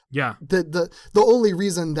hesitation. Yeah. The only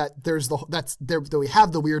reason that that we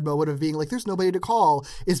have the weird moment of being like, there's nobody to call,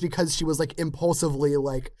 is because she was like impulsively,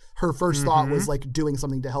 like, her first thought was like doing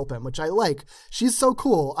something to help him, which I like. She's so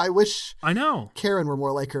cool. I wish Karen were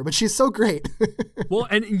more like her, but she's so great. Well,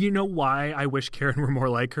 and you know why I wish Karen were more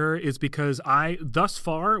like her is because I thus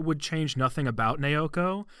far would change nothing about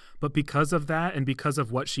Naoko, but because of that and because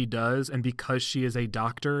of what she does and because she is a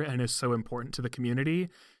doctor and is so important to the community,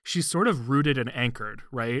 she's sort of rooted and anchored,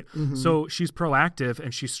 right? Mm-hmm. So she's proactive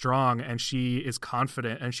and she's strong and she is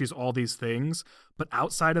confident and she's all these things, but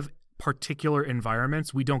outside of particular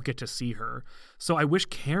environments, we don't get to see her. So I wish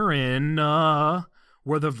Karen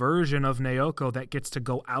were the version of Naoko that gets to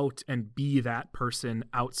go out and be that person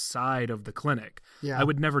outside of the clinic. Yeah. I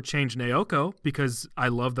would never change Naoko because I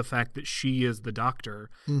love the fact that she is the doctor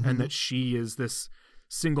and that she is this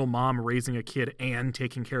single mom raising a kid and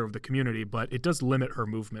taking care of the community, but it does limit her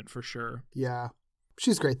movement for sure. Yeah.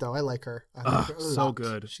 She's great though. I like her. I like her a so lot.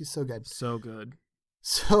 Good. She's so good. So good.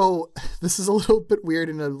 So this is a little bit weird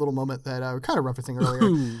in a little moment that we're kind of referencing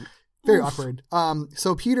earlier. Very awkward.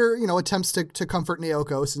 So Peter, attempts to comfort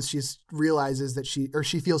Naoko since she realizes that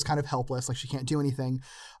she feels kind of helpless, like she can't do anything.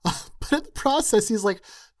 But in the process, he's like,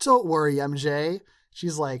 "Don't worry, MJ."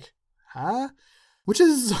 She's like, "Huh?" Which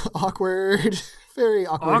is awkward. Very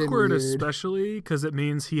awkward. Awkward, and weird. Especially because it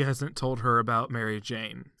means he hasn't told her about Mary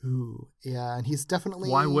Jane. Ooh, yeah, and he's definitely.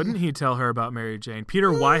 Why wouldn't he tell her about Mary Jane?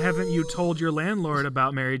 Peter, why haven't you told your landlord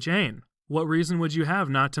about Mary Jane? What reason would you have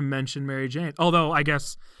not to mention Mary Jane? Although, I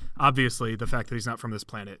guess, obviously, the fact that he's not from this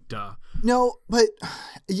planet, duh. No, but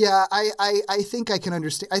yeah, I think I can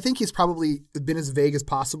understand. I think he's probably been as vague as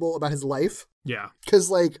possible about his life. Yeah. Because,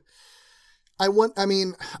 like, I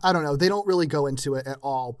don't know. They don't really go into it at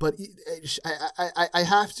all. But I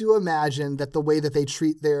have to imagine that the way that they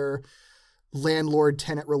treat their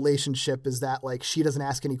landlord-tenant relationship is that, like, she doesn't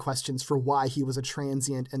ask any questions for why he was a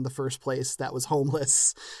transient in the first place that was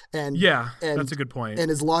homeless. And that's a good point.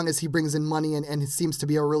 And as long as he brings in money and seems to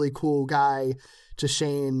be a really cool guy to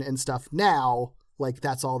Shane and stuff now, like,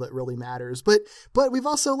 that's all that really matters. But we've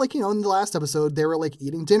also, like, in the last episode, they were, like,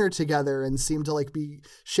 eating dinner together and seemed to, like, be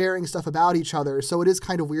sharing stuff about each other. So it is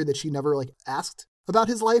kind of weird that she never, like, asked about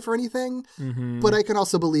his life or anything. Mm-hmm. But I can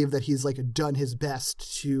also believe that he's, like, done his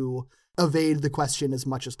best to evade the question as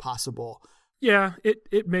much as possible. Yeah,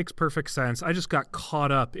 it makes perfect sense. I just got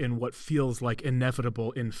caught up in what feels like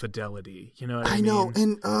inevitable infidelity. You know what I mean? Know,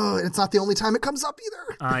 and it's not the only time it comes up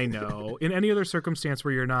either. I know. In any other circumstance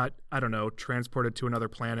where you're not, I don't know, transported to another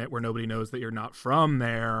planet where nobody knows that you're not from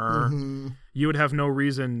there, you would have no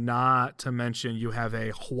reason not to mention you have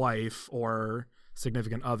a wife or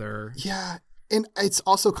significant other. Yeah, and it's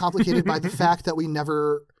also complicated by the fact that we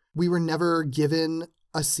were never given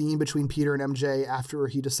a scene between Peter and MJ after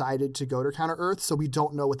he decided to go to Counter Earth. So we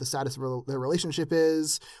don't know what the status of their relationship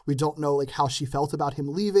is. We don't know, like, how she felt about him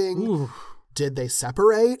leaving. Ooh. Did they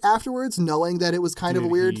separate afterwards, knowing that it was kind of a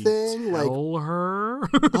weird thing? Tell her?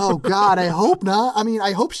 Oh God, I hope not. I mean,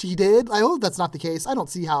 I hope she did. I hope that's not the case. I don't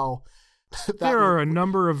see how. There are a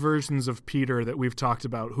number of versions of Peter that we've talked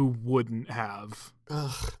about who wouldn't have.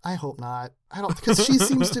 Ugh, I hope not. I don't, because she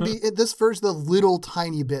seems to be, this version, the little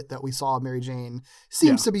tiny bit that we saw of Mary Jane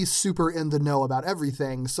seems to be super in the know about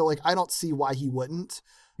everything. So, like, I don't see why he wouldn't.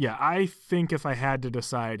 Yeah, I think if I had to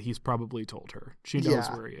decide, he's probably told her. She knows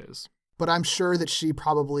where he is. But I'm sure that she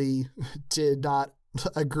probably did not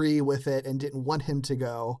agree with it and didn't want him to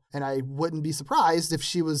go. And I wouldn't be surprised if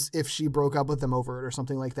she broke up with him over it or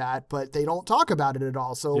something like that, but they don't talk about it at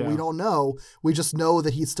all. So we don't know. We just know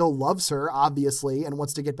that he still loves her, obviously, and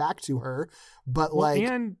wants to get back to her. But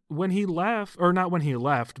and when he left, or not when he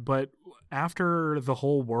left, but after the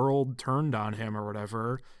whole world turned on him or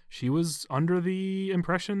whatever, she was under the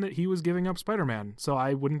impression that he was giving up Spider-Man. So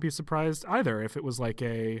I wouldn't be surprised either if it was like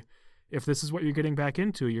if this is what you're getting back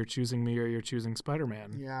into, you're choosing me or you're choosing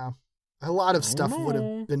Spider-Man. Yeah. A lot of stuff would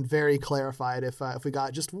have been very clarified if we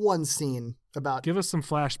got just one scene about... Give us some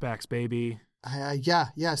flashbacks, baby.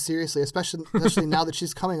 Yeah, seriously, especially now that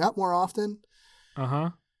she's coming up more often. Uh-huh.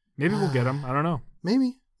 Maybe we'll get them. I don't know.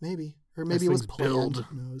 Maybe. Or maybe it was planned.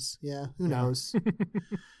 Who knows? Yeah, who knows?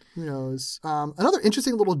 Who knows? Another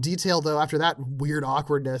interesting little detail, though, after that weird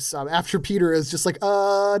awkwardness, after Peter is just like,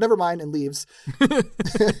 never mind, and leaves.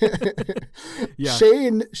 Yeah.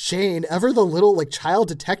 Shane, ever the little, like, child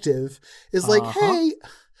detective, is like, hey,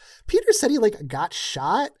 Peter said he, like, got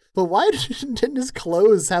shot, but why didn't his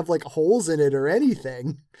clothes have, like, holes in it or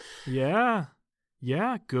anything? Yeah.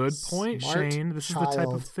 Yeah, good point, Smart Shane. This child. is the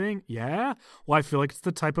type of thing. Yeah. Well, I feel like it's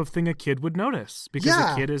the type of thing a kid would notice because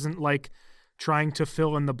a kid isn't like trying to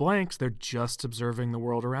fill in the blanks. They're just observing the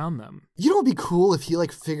world around them. You know, it'd be cool if he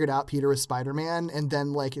like figured out Peter was Spider-Man, and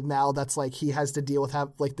then like now that's like he has to deal with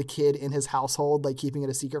like the kid in his household, like keeping it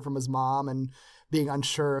a secret from his mom and being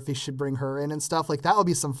unsure if he should bring her in and stuff. Like that would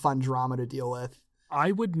be some fun drama to deal with.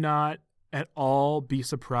 I would not at all be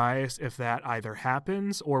surprised if that either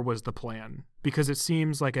happens or was the plan, because it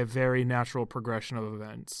seems like a very natural progression of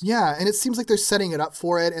events. Yeah, and it seems like they're setting it up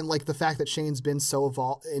for it, and like the fact that Shane's been so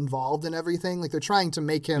involved in everything, like they're trying to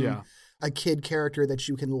make him a kid character that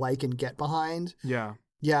you can like and get behind. Yeah.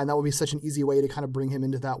 Yeah, and that would be such an easy way to kind of bring him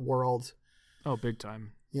into that world. Oh, big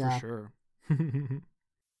time. Yeah. For sure.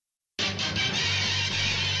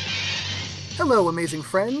 Hello, amazing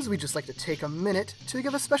friends. We'd just like to take a minute to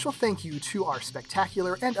give a special thank you to our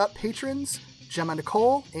spectacular and up patrons, Gemma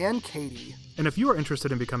Nicole and Katie. And if you are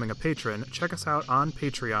interested in becoming a patron, check us out on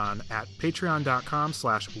Patreon at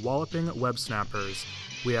patreon.com/wallopingwebsnappers.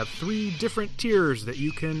 We have 3 different tiers that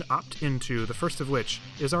you can opt into, the first of which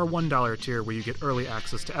is our $1 tier where you get early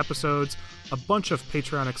access to episodes, a bunch of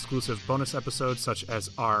Patreon-exclusive bonus episodes such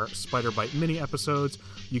as our Spider Bite mini episodes.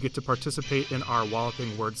 You get to participate in our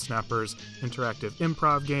Walloping Word Snappers interactive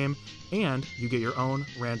improv game, and you get your own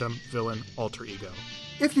random villain alter ego.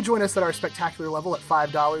 If you join us at our spectacular level at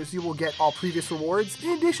 $5, you will get all previous rewards,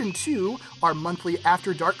 in addition to our monthly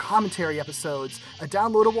After Dark commentary episodes, a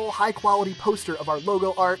downloadable, high-quality poster of our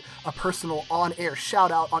logo art, a personal on-air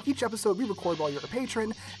shout-out on each episode we record while you're a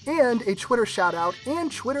patron, and a Twitter shout-out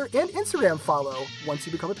and Twitter and Instagram follow once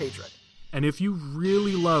you become a patron. And if you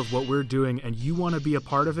really love what we're doing and you want to be a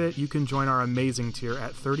part of it, you can join our amazing tier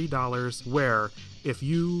at $30, where if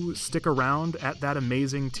you stick around at that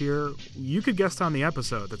amazing tier, you could guest on the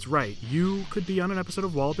episode. That's right. You could be on an episode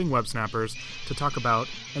of Walloping Web Snappers to talk about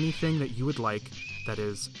anything that you would like that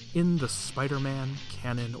is in the Spider-Man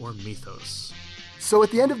canon or mythos. So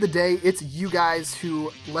at the end of the day, it's you guys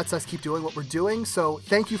who lets us keep doing what we're doing. So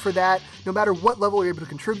thank you for that. No matter what level you're able to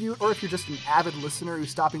contribute, or if you're just an avid listener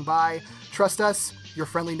who's stopping by, trust us, your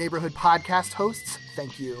friendly neighborhood podcast hosts,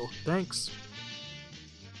 thank you. Thanks.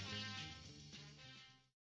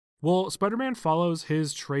 Well, Spider-Man follows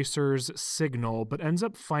his tracer's signal, but ends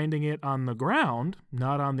up finding it on the ground,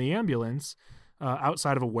 not on the ambulance,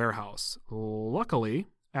 outside of a warehouse. Luckily,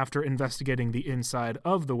 after investigating the inside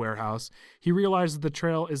of the warehouse, he realizes the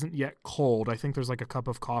trail isn't yet cold. I think there's like a cup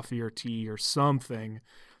of coffee or tea or something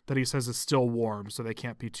that he says is still warm, so they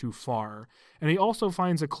can't be too far. And he also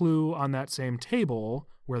finds a clue on that same table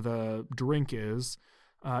where the drink is,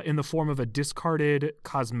 in the form of a discarded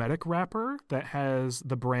cosmetic wrapper that has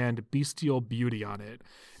the brand Bestial Beauty on it.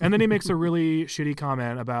 And then he makes a really shitty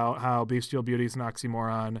comment about how Bestial Beauty is an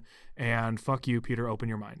oxymoron, and fuck you, Peter, open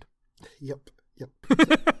your mind. Yep.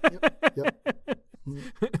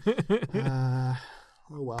 Oh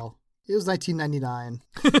well. It was 1999.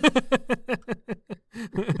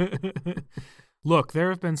 Look, there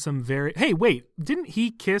have been some very... Hey, wait, didn't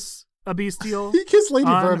he kiss a Bestial? He kissed Lady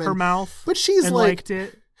on Vermin. Her mouth, but she's and like... liked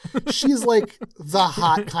it. She's like the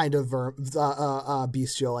hot kind of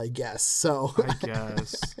bestial, I guess. So I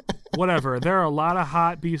guess. Whatever. There are a lot of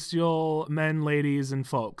hot bestial men, ladies, and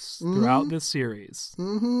folks throughout this series.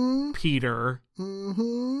 Mm-hmm. Peter.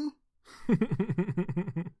 Mm-hmm.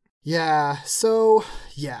 Yeah, so,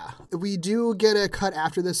 yeah. We do get a cut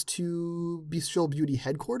after this to Bestial Beauty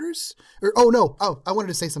headquarters. I wanted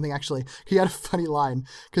to say something, actually. He had a funny line,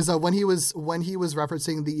 because when he was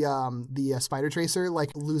referencing the Spider Tracer,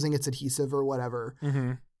 like, losing its adhesive or whatever,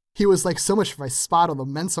 he was like, so much for my spot on the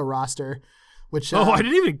Mensa roster, which... I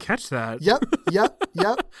didn't even catch that. Yep.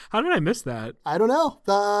 How did I miss that? I don't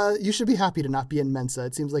know. You should be happy to not be in Mensa.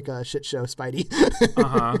 It seems like a shit show, Spidey.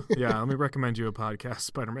 Yeah, let me recommend you a podcast,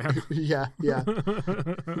 Spider-Man. Yeah.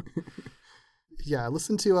 Yeah,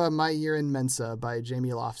 listen to My Year in Mensa by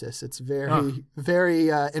Jamie Loftus. It's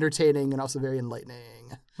very entertaining and also very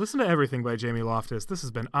enlightening. Listen to everything by Jamie Loftus. This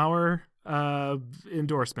has been our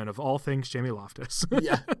endorsement of all things Jamie Loftus.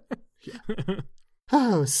 Yeah.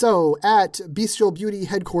 Oh, so at Bestial Beauty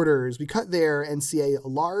headquarters, we cut there and see a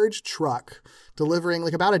large truck delivering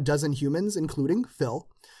like about a dozen humans, including Phil.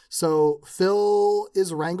 So Phil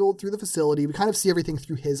is wrangled through the facility. We kind of see everything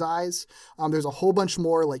through his eyes. There's a whole bunch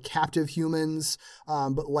more like captive humans,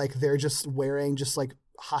 but like they're just wearing just like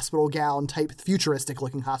hospital gown type, futuristic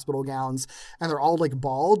looking hospital gowns, and they're all like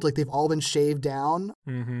bald, like they've all been shaved down,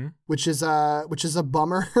 which is a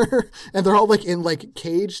bummer. And they're all like in like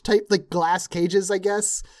cage type, like glass cages, I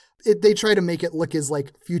guess. They try to make it look as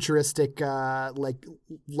like futuristic, like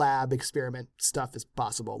lab experiment stuff as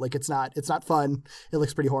possible. Like it's not fun. It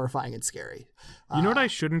looks pretty horrifying and scary. You know what I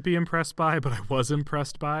shouldn't be impressed by, but I was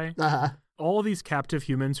impressed by? All these captive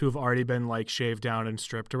humans who have already been like shaved down and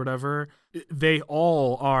stripped or whatever, they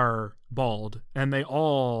all are bald and they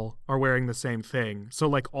all are wearing the same thing. So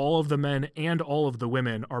like all of the men and all of the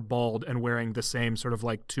women are bald and wearing the same sort of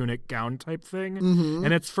like tunic gown type thing.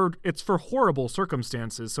 And it's for horrible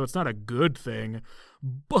circumstances. So it's not a good thing,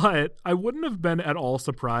 but I wouldn't have been at all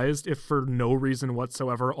surprised if for no reason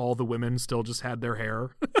whatsoever, all the women still just had their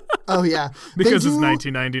hair. Oh yeah. Because it's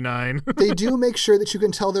 1999. They do make sure that you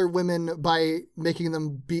can tell they're women by making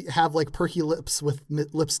them have like perky lips with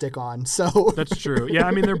lipstick on. So that's true. Yeah.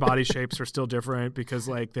 I mean, their body shapes are still different because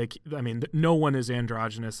like no one is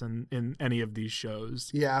androgynous in any of these shows.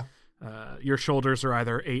 Yeah. Your shoulders are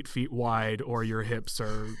either 8 feet wide or your hips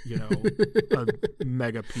are, a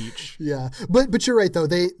mega peach. Yeah. But you're right though.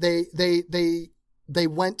 They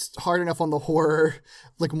went hard enough on the horror,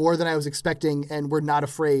 like more than I was expecting, and we're not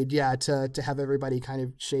afraid, to have everybody kind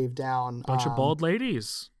of shaved down. Bunch of bald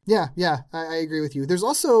ladies. Yeah, I agree with you. There's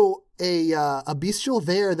also a bestial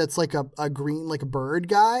there that's like a green, like a bird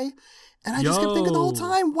guy. And I just kept thinking the whole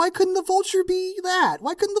time, why couldn't the vulture be that?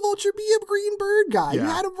 Why couldn't the vulture be a green bird guy? Yeah, you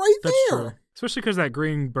had him right that's there. True. Especially because that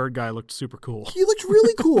green bird guy looked super cool. He looked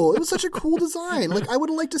really cool. It was such a cool design. Like I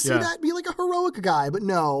would have liked to see that be like a heroic guy, but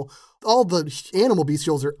no. All the animal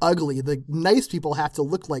bestials are ugly. The nice people have to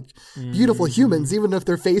look like beautiful humans, even if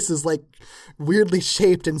their face is like weirdly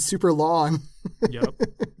shaped and super long. Yep.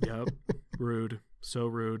 Rude. So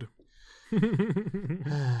rude.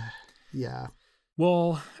 Yeah.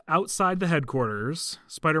 Well, outside the headquarters,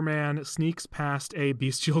 Spider-Man sneaks past a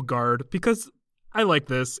bestial guard because I like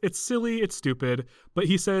this. It's silly, it's stupid, but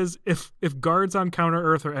he says if guards on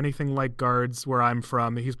Counter-Earth are anything like guards where I'm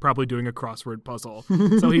from, he's probably doing a crossword puzzle.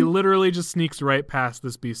 So he literally just sneaks right past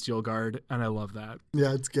this bestial guard, and I love that.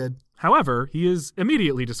 Yeah, it's good. However, he is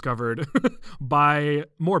immediately discovered by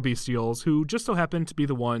more bestials who just so happen to be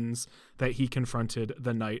the ones that he confronted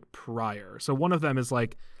the night prior. So one of them is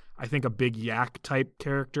like, I think a big yak type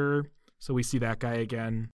character. So we see that guy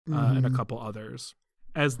again and a couple others.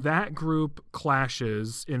 As that group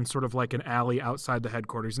clashes in sort of like an alley outside the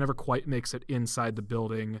headquarters, never quite makes it inside the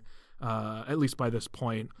building, at least by this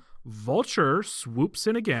point, Vulture swoops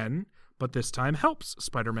in again, but this time helps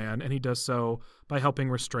Spider-Man, and he does so by helping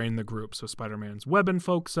restrain the group. So Spider-Man's webbing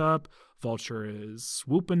folks up, Vulture is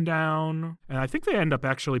swooping down, and I think they end up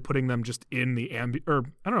actually putting them just in the I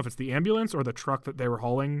don't know if it's the ambulance or the truck that they were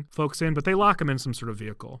hauling folks in, but they lock them in some sort of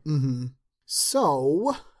vehicle.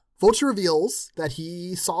 So Vulture reveals that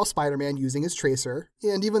he saw Spider-Man using his tracer,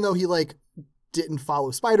 and even though he didn't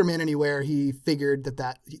follow Spider-Man anywhere, he figured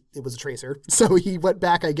that it was a tracer. So he went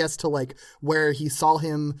back, I guess, to where he saw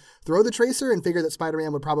him throw the tracer and figured that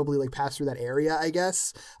Spider-Man would probably pass through that area, I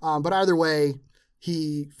guess. But either way,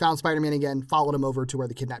 he found Spider-Man again, followed him over to where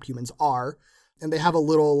the kidnapped humans are. And they have a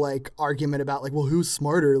little argument about well, who's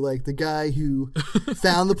smarter, the guy who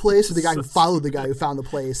found the place or the guy who followed the guy who found the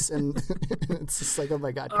place? And it's just oh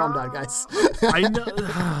my God, calm down, guys. I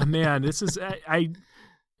know, man. This is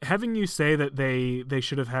having you say that they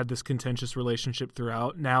should have had this contentious relationship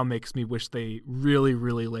throughout now makes me wish they really,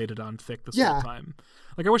 really laid it on thick this whole time.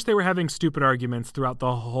 Like, I wish they were having stupid arguments throughout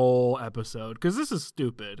the whole episode, because this is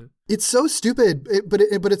stupid. It's so stupid, but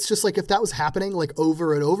it's just like if that was happening like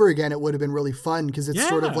over and over again, it would have been really fun, because it's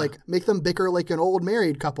sort of like make them bicker like an old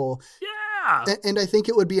married couple. Yeah. And I think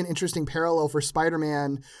it would be an interesting parallel for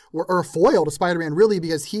Spider-Man, or a foil to Spider-Man, really,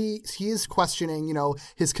 because he's questioning, you know,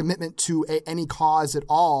 his commitment to any cause at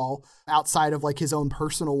all outside of like his own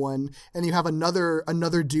personal one. And you have another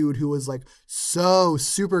dude who was like so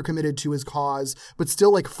super committed to his cause, but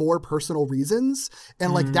still like for personal reasons.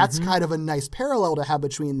 And like that's kind of a nice parallel to have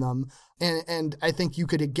between them. And I think you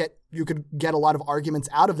could get a lot of arguments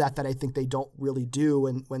out of that I think they don't really do,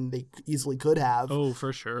 and when they easily could have. Oh,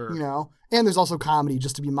 for sure. You know, and there's also comedy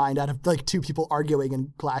just to be mined out of like two people arguing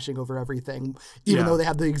and clashing over everything, even though they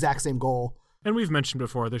have the exact same goal. And we've mentioned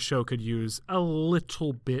before, the show could use a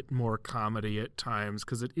little bit more comedy at times,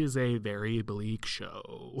 because it is a very bleak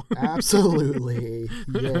show. Absolutely.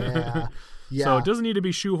 Yeah. Yeah. So it doesn't need to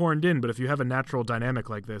be shoehorned in, but if you have a natural dynamic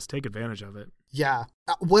like this, take advantage of it. Yeah.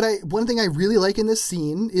 One thing I really like in this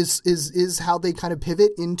scene is how they kind of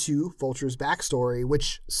pivot into Vulture's backstory,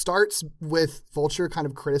 which starts with Vulture kind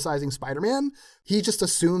of criticizing Spider-Man. He just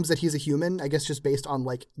assumes that he's a human, I guess just based on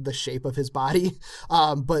like the shape of his body.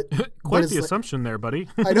 But quite the assumption there, buddy.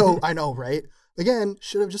 I know, right? Again,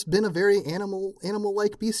 should have just been a very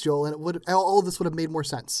animal-like bestial, and all of this would have made more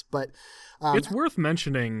sense. But it's worth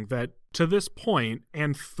mentioning that to this point,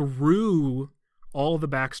 and through all the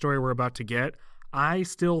backstory we're about to get, I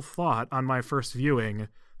still thought on my first viewing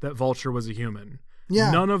that Vulture was a human.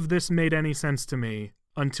 Yeah. None of this made any sense to me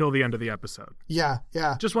until the end of the episode. Yeah,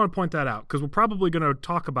 yeah. Just want to point that out, because we're probably going to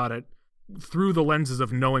talk about it through the lenses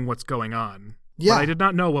of knowing what's going on. Yeah. But I did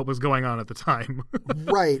not know what was going on at the time.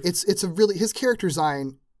 Right. It's a really, his character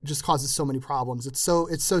design just causes so many problems. It's so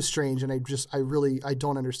strange, and I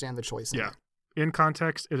don't understand the choice. Yeah. In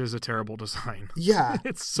context, it is a terrible design. Yeah.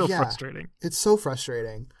 It's so frustrating. It's so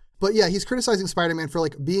frustrating. But yeah, he's criticizing Spider-Man for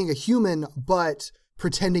like being a human, but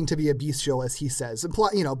pretending to be a bestial, as he says.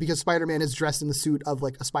 Because Spider-Man is dressed in the suit of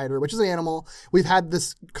like a spider, which is an animal. We've had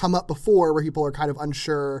this come up before where people are kind of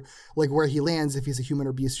unsure like where he lands, if he's a human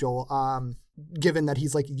or bestial, given that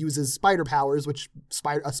he's like uses spider powers, which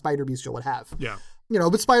a spider bestial would have. Yeah.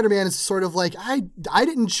 But Spider-Man is sort of like, I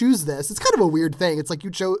didn't choose this. It's kind of a weird thing. It's like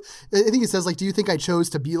you chose, I think he says like, do you think I chose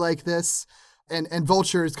to be like this? And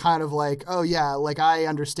Vulture is kind of like, oh yeah, like I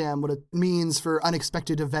understand what it means for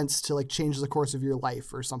unexpected events to like change the course of your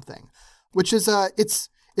life or something, which is it's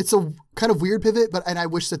a kind of weird pivot, and I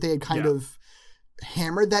wish that they had kind of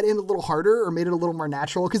hammered that in a little harder or made it a little more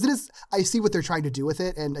natural, because I see what they're trying to do with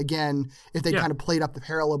it. And again, if they kind of played up the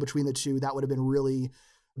parallel between the two, that would have been really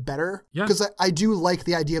better. Yeah. Because I do like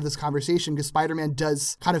the idea of this conversation, because Spider-Man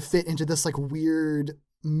does kind of fit into this like weird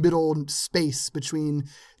middle space between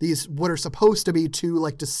these what are supposed to be two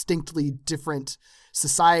like distinctly different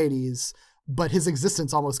societies, but his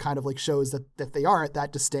existence almost kind of like shows that they aren't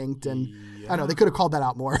that distinct. And I don't know, they could have called that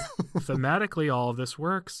out more. Thematically, all of this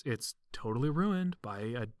works. It's totally ruined by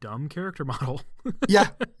a dumb character model. Yeah.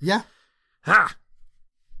 Ha!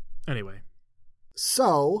 Anyway.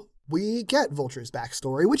 So we get Vulture's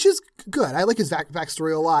backstory, which is good. I like his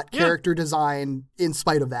backstory a lot. Yeah. Character design in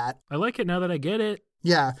spite of that. I like it now that I get it.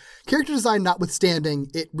 Yeah. Character design notwithstanding,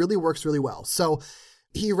 it really works really well. So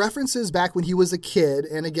he references back when he was a kid,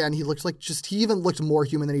 and again, he even looked more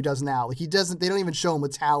human than he does now. Like they don't even show him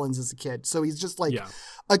with talons as a kid. So he's just like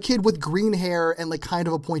a kid with green hair and like kind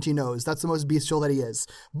of a pointy nose. That's the most bestial that he is.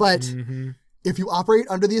 But if you operate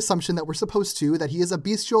under the assumption that we're supposed to, that he is a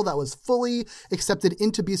bestial that was fully accepted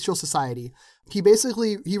into bestial society, he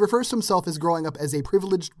refers to himself as growing up as a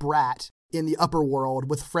privileged brat in the upper world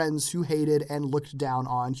with friends who hated and looked down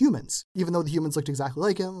on humans, even though the humans looked exactly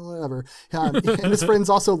like him, whatever. And his friends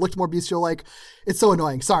also looked more bestial. Like, it's so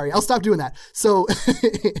annoying. Sorry, I'll stop doing that. So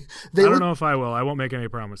I don't know if I will. I won't make any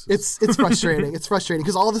promises. It's frustrating. It's frustrating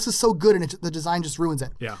because all of this is so good and the design just ruins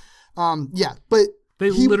it. Yeah. But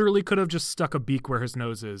they literally could have just stuck a beak where his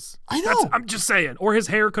nose is. I know. I'm just saying. Or his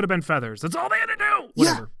hair could have been feathers. That's all they had to do.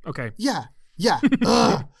 Whatever. Yeah. Okay. Yeah.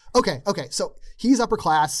 Okay. So he's upper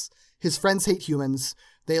class. His friends hate humans.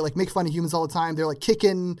 They like make fun of humans all the time. They're like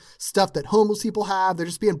kicking stuff that homeless people have. They're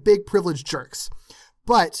just being big privileged jerks.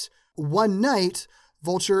 But one night,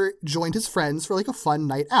 Vulture joined his friends for like a fun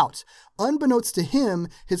night out. Unbeknownst to him,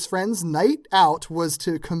 his friend's night out was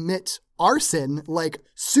to commit arson, like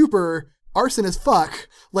super arson as fuck,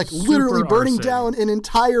 like super literally burning down an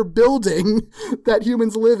entire building that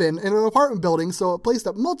humans live in an apartment building. So a place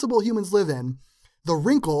that multiple humans live in. The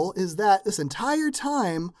wrinkle is that this entire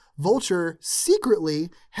time, Vulture secretly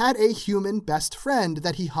had a human best friend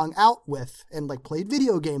that he hung out with and like played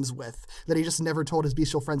video games with that he just never told his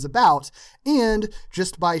bestial friends about. And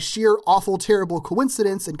just by sheer awful, terrible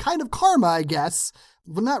coincidence and kind of karma, I guess.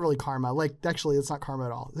 Well, not really karma. Like, actually, it's not karma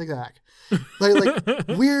at all. Take that back. Like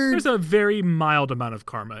weird. There's a very mild amount of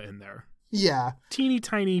karma in there. Yeah. Teeny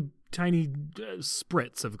tiny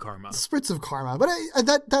spritz of karma. Spritz of karma. But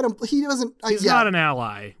he doesn't... He's not an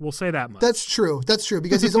ally. We'll say that much. That's true.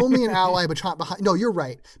 Because he's only an ally behind... No, you're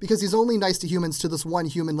right. Because he's only nice to humans to this one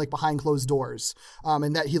human, like, behind closed doors.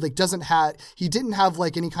 And that he, like, didn't have,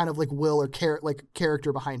 like, any kind of, like, will or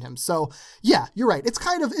character behind him. So, yeah, you're right. It's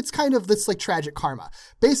kind of this, like, tragic karma.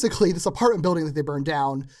 Basically, this apartment building that they burned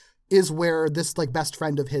down is where this, like, best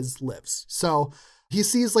friend of his lives. So... he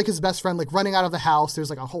sees like his best friend like running out of the house. There's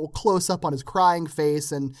like a whole close up on his crying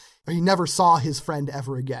face, and he never saw his friend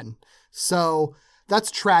ever again. So that's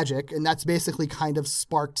tragic. And that's basically kind of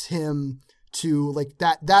sparked him to like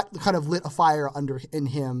that kind of lit a fire in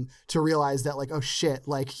him to realize that like, oh shit,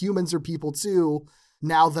 like humans are people too.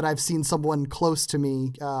 Now that I've seen someone close to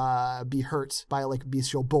me be hurt by like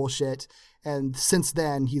bestial bullshit. And since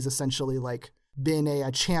then he's essentially like been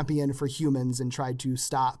a champion for humans and tried to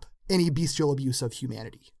stop any bestial abuse of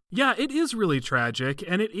humanity. Yeah, it is really tragic.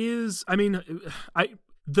 And it is, I mean,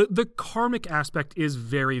 the karmic aspect is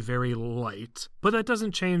very, very light, but that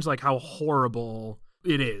doesn't change like how horrible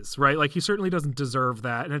it is, right? Like he certainly doesn't deserve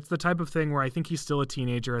that. And it's the type of thing where I think he's still a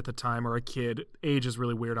teenager at the time or a kid. Age is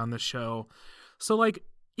really weird on this show. So like,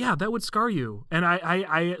 yeah, that would scar you. And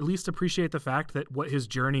I at least appreciate the fact that what his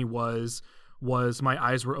journey was my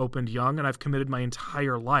eyes were opened young, and I've committed my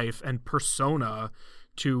entire life and persona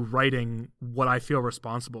to writing what I feel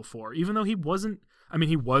responsible for, even though he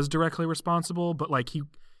was directly responsible, but like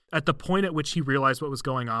at the point at which he realized what was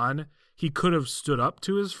going on, he could have stood up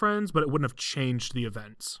to his friends, but it wouldn't have changed the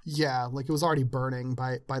events. Yeah. Like it was already burning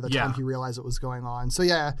by the time he realized what was going on. So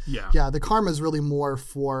yeah. The karma is really more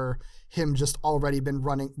for him just already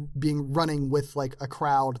being running with like a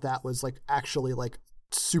crowd that was like actually like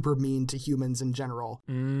super mean to humans in general.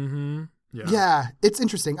 Mm-hmm. Yeah, it's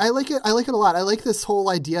interesting. I like it a lot. I like this whole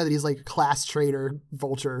idea that he's like class traitor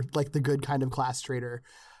Vulture, like the good kind of class traitor.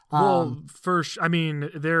 Well, first, I mean,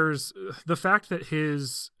 there's the fact that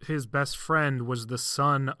his best friend was the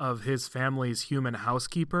son of his family's human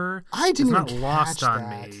housekeeper. I didn't not even lost catch on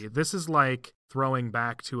that. me. This is like throwing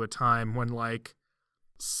back to a time when like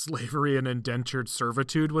slavery and indentured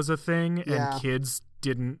servitude was a thing, and kids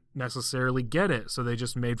didn't necessarily get it, so they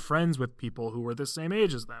just made friends with people who were the same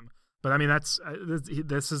age as them. But I mean,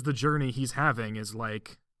 this is the journey he's having, is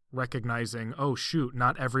like recognizing, oh shoot,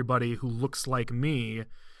 not everybody who looks like me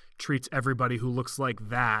treats everybody who looks like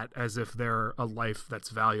that as if they're a life that's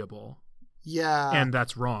valuable. Yeah. And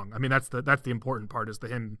that's wrong. I mean, that's the important part, is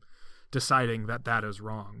him deciding that is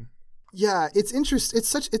wrong. Yeah,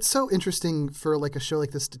 it's so interesting for like a show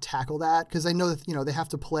like this to tackle that, because I know that, you know, they have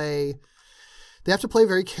to play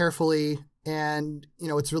very carefully. And, you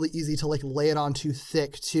know, it's really easy to like lay it on too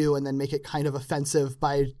thick too, and then make it kind of offensive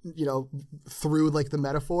by, you know, through like the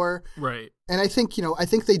metaphor. Right. And I think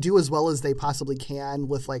they do as well as they possibly can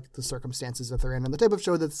with like the circumstances that they're in and the type of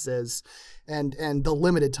show that this is, and the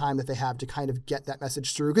limited time that they have to kind of get that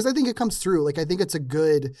message through. Because I think it comes through. Like, I think it's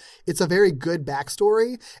a very good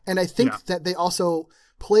backstory. And I think that they also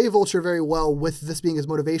play Vulture very well with this being his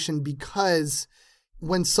motivation, because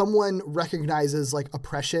when someone recognizes like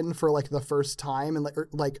oppression for like the first time, and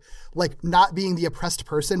like not being the oppressed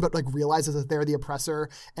person, but like realizes that they're the oppressor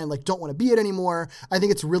and like don't want to be it anymore, I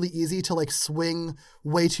think it's really easy to like swing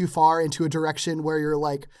way too far into a direction where you're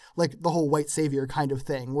like the whole white savior kind of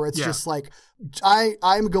thing, where it's just like,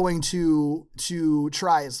 I'm going to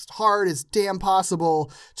try as hard as damn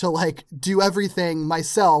possible to like do everything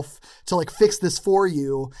myself to like fix this for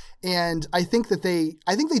you. And I think they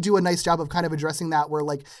do a nice job of kind of addressing that, where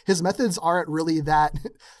like his methods aren't really that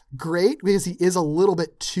great, because he is a little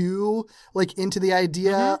bit too like into the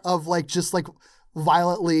idea of like just like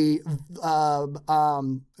violently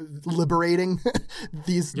liberating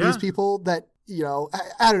these people that, you know,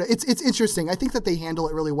 I don't know. It's interesting. I think that they handle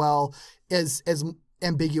it really well, as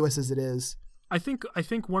ambiguous as it is. I think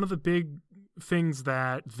one of the big things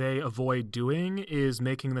that they avoid doing is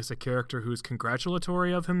making this a character who's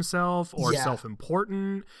congratulatory of himself or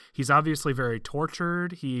self-important. He's obviously very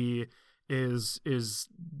tortured. He is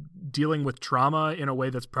dealing with trauma in a way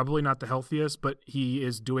that's probably not the healthiest, but he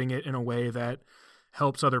is doing it in a way that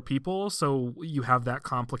helps other people. So you have that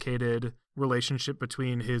complicated relationship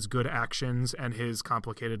between his good actions and his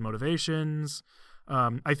complicated motivations.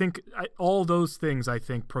 I think all those things, I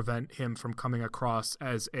think, prevent him from coming across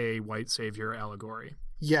as a white savior allegory.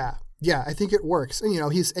 Yeah, I think it works, and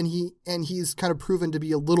he's kind of proven to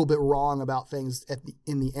be a little bit wrong about things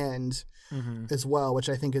in the end as well, which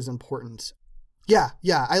I think is important. Yeah,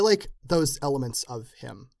 I like those elements of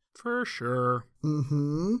him for sure.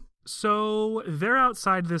 Mm-hmm. So they're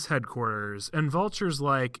outside this headquarters, and Vulture's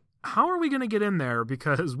like, "How are we going to get in there?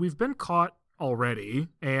 Because we've been caught already,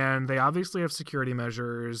 and they obviously have security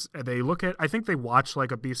measures." They look at, I think they watch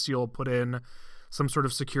like a bestial put in some sort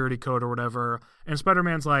of security code or whatever, and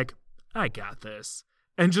Spider-Man's like, "I got this,"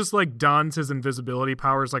 and just like dons his invisibility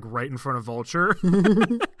powers like right in front of Vulture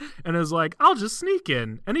and is like, "I'll just sneak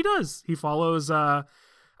in." And he does. He follows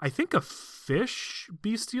I think a fish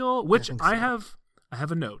bestial, which I have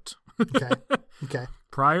a note. Okay.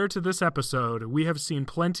 Prior to this episode, we have seen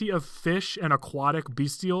plenty of fish and aquatic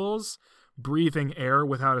bestials breathing air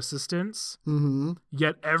without assistance. Mm-hmm.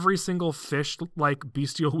 Yet every single fish-like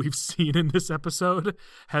bestial we've seen in this episode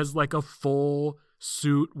has like a full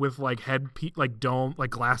suit with like dome, like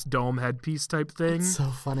glass dome headpiece type thing. It's so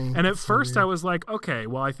funny. And at first I was like, okay,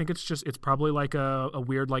 well, I think it's probably like a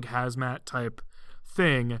weird like hazmat type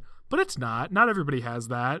thing, but it's not. Not everybody has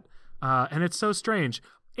that. And it's so strange.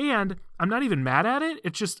 And I'm not even mad at it.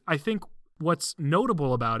 It's just, I think what's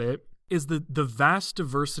notable about it is the vast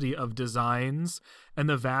diversity of designs and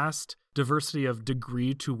the vast diversity of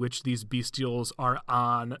degree to which these bestials are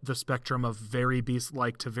on the spectrum of very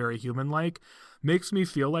beast-like to very human-like makes me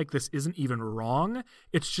feel like this isn't even wrong.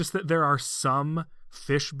 It's just that there are some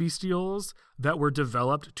fish bestials that were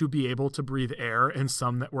developed to be able to breathe air and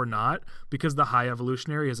some that were not, because the high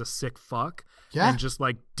evolutionary is a sick fuck and just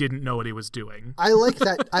like didn't know what he was doing. I like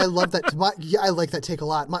that. I love that. I like that take a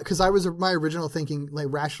lot, because my original thinking, like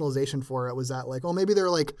rationalization for it was that like, oh, maybe there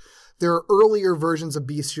are earlier versions of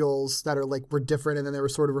bestials that are like were different, and then they were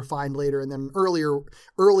sort of refined later, and then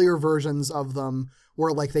earlier versions of them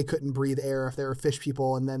were like they couldn't breathe air if they were fish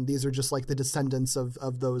people, and then these are just like the descendants of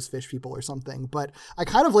those fish people or something. But I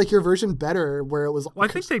kind of like your version better, where it was I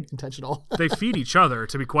think they intentional. They feed each other,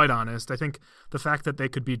 to be quite honest. I think the fact that they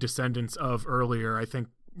could be descendants of earlier, I think,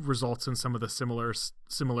 results in some of the similar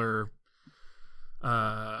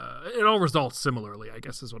it all results similarly, I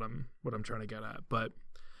guess, is what I'm trying to get at. But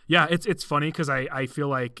yeah, it's funny because I feel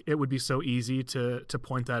like it would be so easy to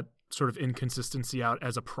point that sort of inconsistency out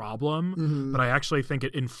as a problem, but I actually think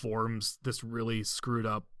it informs this really screwed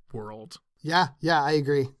up world. Yeah, I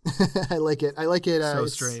agree. I like it. So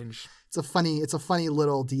strange. It's a funny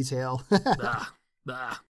little detail.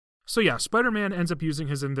 So yeah, Spider-Man ends up using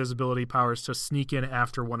his invisibility powers to sneak in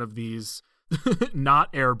after one of these not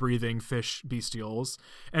air-breathing fish bestials,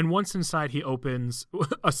 and once inside he opens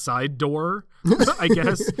a side door, I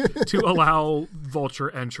guess, to allow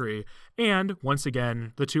Vulture entry, and once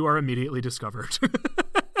again the two are immediately discovered.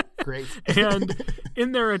 Great. And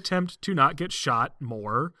in their attempt to not get shot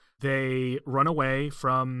more, they run away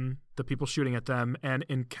from the people shooting at them and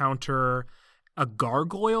encounter a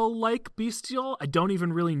gargoyle-like bestial. I don't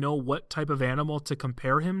even really know what type of animal to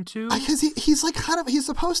compare him to. Because he's like he's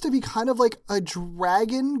supposed to be kind of like a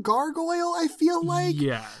dragon gargoyle, I feel like.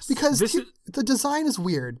 Yes. Because the design is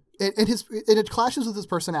weird. And it clashes with his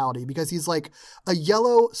personality, because he's like a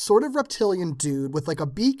yellow sort of reptilian dude with like a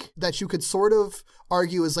beak that you could sort of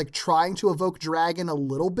argue is like trying to evoke dragon a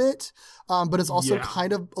little bit, but it's also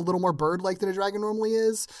kind of a little more bird-like than a dragon normally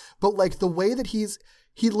is. But like the way that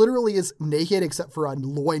he literally is naked except for a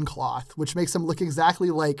loincloth, which makes him look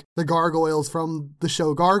exactly like the gargoyles from the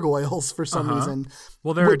show Gargoyles for some reason.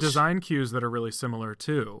 Well, there are design cues that are really similar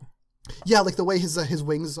too. Yeah, like the way his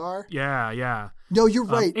wings are. Yeah. No, you're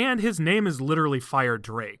right. And his name is literally Fire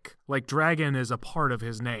Drake. Like, dragon is a part of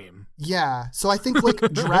his name. Yeah, so I think like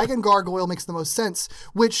dragon gargoyle makes the most sense,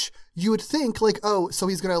 which you would think like, oh, so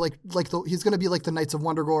he's gonna he's gonna be like the Knights of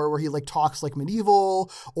Wondergore, where he like talks like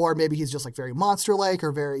medieval, or maybe he's just like very monster like,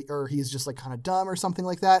 or he's just like kind of dumb or something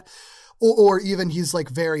like that. Or even he's like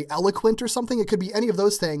very eloquent or something. It could be any of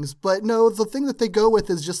those things. But no, the thing that they go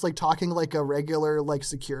with is just like talking like a regular like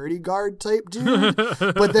security guard type dude.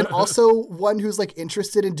 But then also one who's like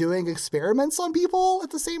interested in doing experiments on people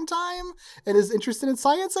at the same time and is interested in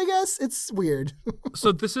science, I guess. It's weird.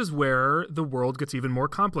 So this is where the world gets even more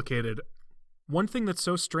complicated. One thing that's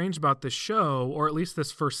so strange about this show, or at least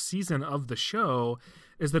this first season of the show,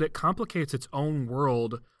 is that it complicates its own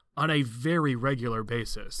world on a very regular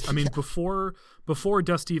basis. I mean, before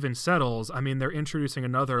dust even settles, I mean, they're introducing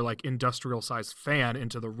another like industrial sized fan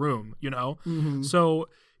into the room, you know? Mm-hmm. So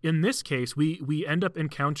in this case, we end up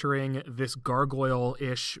encountering this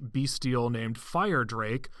gargoyle-ish bestial named Fire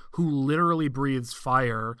Drake, who literally breathes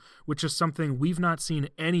fire, which is something we've not seen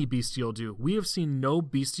any bestial do. We have seen no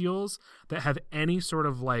bestials that have any sort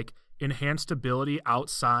of like enhanced ability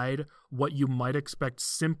outside what you might expect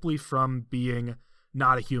simply from being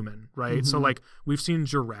not a human, right? Mm-hmm. So like we've seen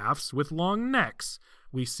giraffes with long necks.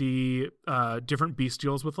 We see different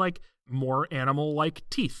bestials with like more animal-like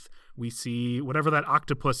teeth. We see whatever that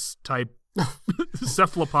octopus type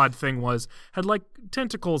cephalopod thing was, had like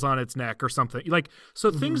tentacles on its neck or something. Like, so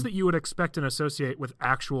things that you would expect and associate with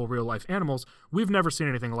actual real life animals, we've never seen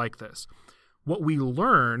anything like this. What we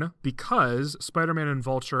learn, because Spider-Man and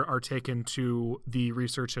Vulture are taken to the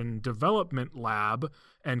research and development lab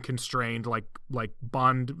and constrained like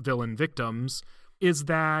Bond villain victims, is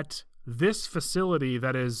that this facility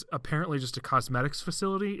that is apparently just a cosmetics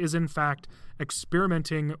facility is in fact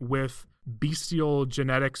experimenting with bestial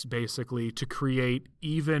genetics basically to create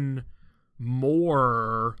even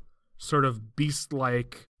more sort of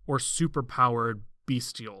beast-like or superpowered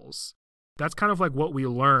bestials. That's kind of like what we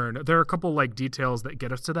learn. There are a couple like details that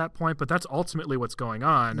get us to that point, but that's ultimately what's going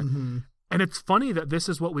on. Mm-hmm. And it's funny that this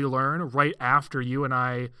is what we learn right after you and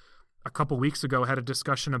I a couple weeks ago had a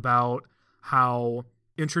discussion about how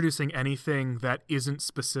introducing anything that isn't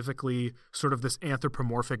specifically sort of this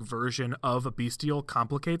anthropomorphic version of a bestial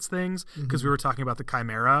complicates things, because we were talking about the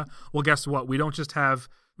chimera. Well, guess what? We don't just have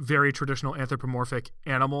very traditional anthropomorphic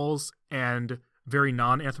animals and very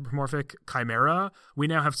non-anthropomorphic chimera. We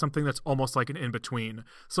now have something that's almost like an in-between.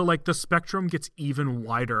 So like the spectrum gets even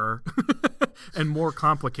wider and more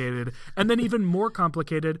complicated, and then even more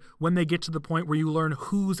complicated when they get to the point where you learn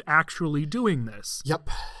who's actually doing this. Yep.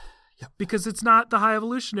 Because it's not the High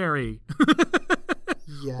Evolutionary.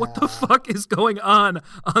 Yeah. What the fuck is going on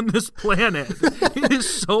this planet? It is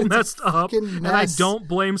so messed up. And I don't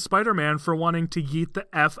blame Spider-Man for wanting to yeet the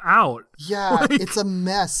F out. Yeah, it's a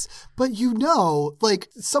mess. But like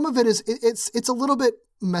some of it is, it's a little bit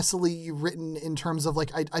messily written in terms of like,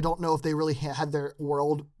 I don't know if they really had their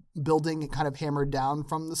world building kind of hammered down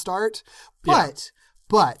from the start. But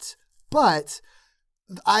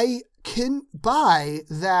I can buy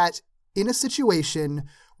that in a situation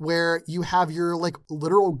where you have your like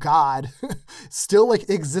literal god still like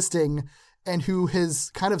existing and who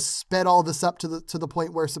has kind of sped all this up to the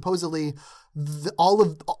point where supposedly all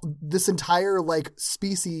of this entire like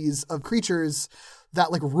species of creatures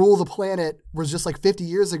that like rule the planet was just like 50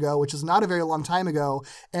 years ago, which is not a very long time ago.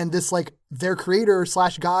 And this like their creator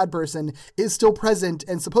 / god person is still present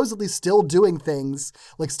and supposedly still doing things,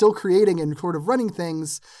 like still creating and sort of running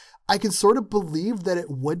things. I can sort of believe that it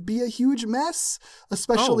would be a huge mess,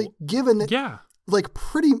 especially given that like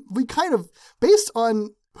we kind of, based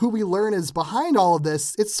on who we learn is behind all of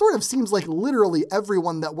this, it sort of seems like literally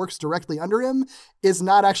everyone that works directly under him is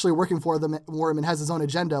not actually working for him and has his own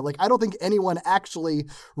agenda. Like, I don't think anyone actually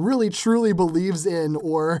really truly believes in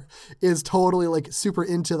or is totally like super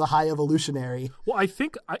into the High Evolutionary. Well, I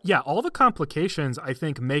think, all the complications I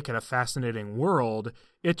think make it a fascinating world.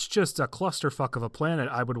 It's just a clusterfuck of a planet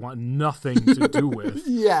I would want nothing to do with.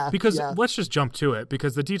 Because let's just jump to it,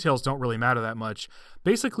 because the details don't really matter that much.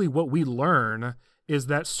 Basically, what we learn is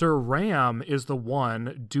that Sir Ram is the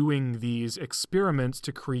one doing these experiments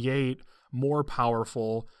to create more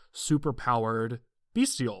powerful, superpowered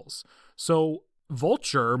bestials. So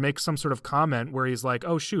Vulture makes some sort of comment where he's like,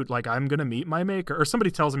 oh, shoot, like I'm going to meet my maker. Or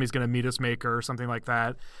somebody tells him he's going to meet his maker or something like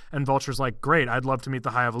that. And Vulture's like, great, I'd love to meet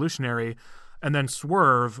the High Evolutionary. And then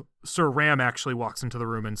Swerve, Sir Ram actually walks into the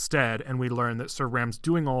room instead. And we learn that Sir Ram's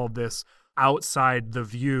doing all of this outside the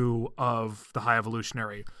view of the High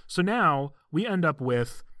Evolutionary. So now we end up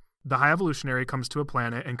with the High Evolutionary comes to a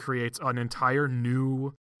planet and creates an entire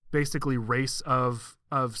new, basically, race of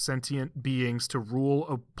sentient beings to rule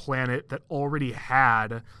a planet that already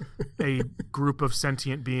had a group of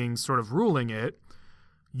sentient beings sort of ruling it.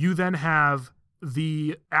 You then have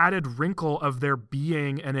the added wrinkle of there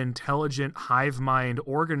being an intelligent hive mind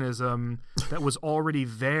organism that was already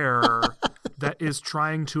there that is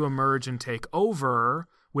trying to emerge and take over,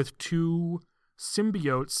 with two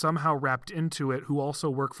symbiotes somehow wrapped into it who also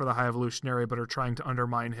work for the High Evolutionary but are trying to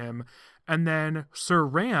undermine him. And then Sir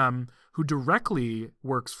Ram, who directly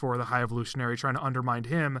works for the High Evolutionary, trying to undermine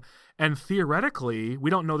him. And theoretically, we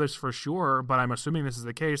don't know this for sure, but I'm assuming this is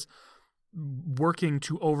the case, working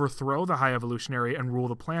to overthrow the High Evolutionary and rule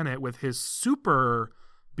the planet with his super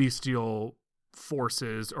bestial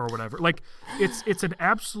forces or whatever. Like it's an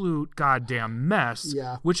absolute goddamn mess,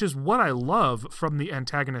 Yeah. which is what I love from the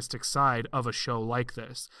antagonistic side of a show like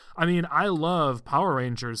this. I mean, I love Power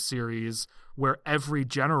Rangers series where every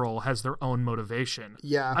general has their own motivation.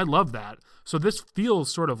 Yeah. I love that. So this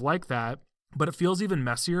feels sort of like that, but it feels even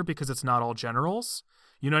messier because it's not all generals.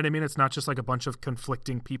 You know what I mean? It's not just like a bunch of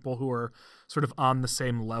conflicting people who are sort of on the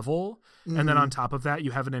same level. Mm-hmm. And then on top of that,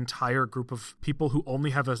 you have an entire group of people who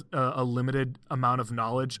only have a limited amount of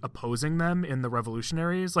knowledge opposing them in the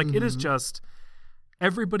revolutionaries. Like it is just,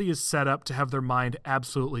 everybody is set up to have their mind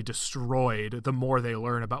absolutely destroyed the more they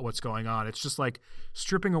learn about what's going on. It's just like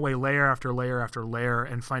stripping away layer after layer after layer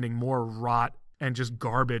and finding more rot and just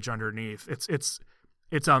garbage underneath.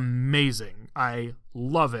 It's amazing. I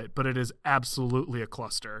love it, but it is absolutely a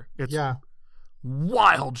cluster. It's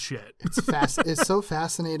wild shit. It's so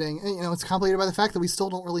fascinating. And, you know, it's complicated by the fact that we still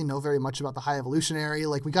don't really know very much about the High Evolutionary.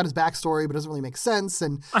 Like, we got his backstory, but it doesn't really make sense.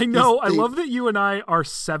 And I know. I love that you and I are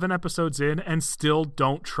 7 episodes in and still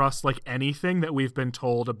don't trust like anything that we've been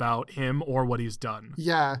told about him or what he's done.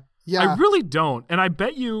 Yeah. I really don't. And I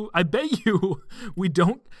bet you we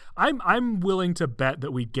don't. I'm willing to bet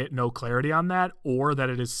that we get no clarity on that, or that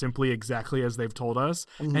it is simply exactly as they've told us.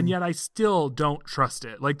 And yet I still don't trust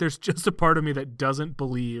it. Like there's just a part of me that doesn't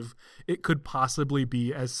believe it could possibly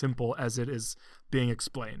be as simple as it is being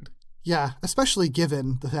explained. Yeah, especially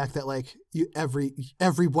given the fact that like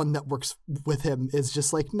everyone that works with him is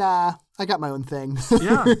just like, nah, I got my own thing.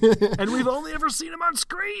 Yeah, and we've only ever seen him on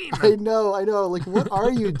screen. I know. Like, what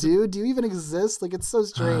are you, dude? Do you even exist? Like, it's so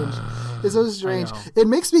strange. It's so strange. It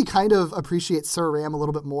makes me kind of appreciate Sir Ram a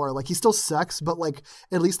little bit more. Like, he still sucks, but like,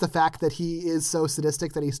 at least the fact that he is so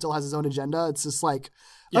sadistic that he still has his own agenda, it's just like,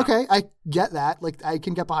 okay, I get that. Like, I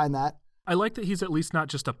can get behind that. I like that he's at least not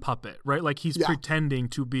just a puppet, right? Like he's pretending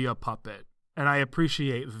to be a puppet. And I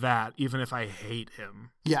appreciate that, even if I hate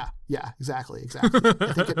him. Yeah, exactly. I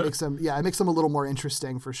think it makes him a little more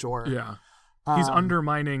interesting for sure. Yeah. He's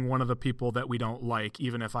undermining one of the people that we don't like,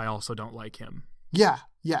 even if I also don't like him. Yeah,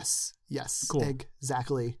 yes. Cool.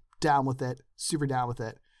 Exactly. Down with it. Super down with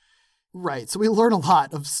it. Right. So we learn a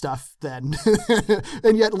lot of stuff then,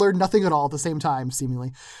 and yet learn nothing at all at the same time,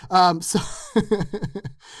 seemingly. So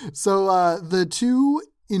the two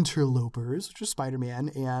interlopers, which are Spider-Man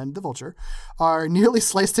and the Vulture, are nearly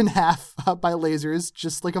sliced in half by lasers,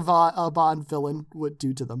 just like a Bond villain would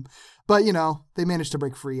do to them. But, you know, they manage to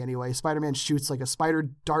break free anyway. Spider-Man shoots like a spider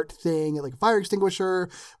dart thing at like a fire extinguisher,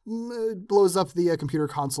 blows up the computer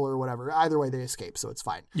console or whatever. Either way, they escape, so it's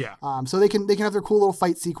fine. Yeah. So they can have their cool little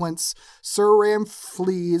fight sequence. Sir Ram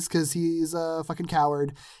flees because he's a fucking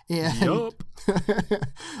coward. And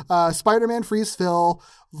Spider-Man frees Phil.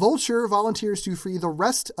 Vulture volunteers to free the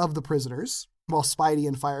rest of the prisoners, while Spidey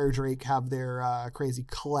and Fire Drake have their crazy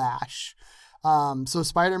clash. So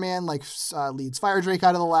Spider-Man leads Fire Drake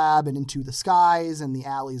out of the lab and into the skies and the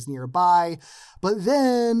alleys nearby. But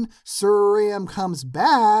then Sir Ram comes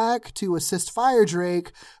back to assist Fire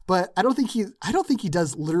Drake, but I don't think he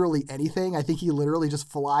does literally anything. I think he literally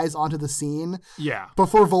just flies onto the scene. Yeah.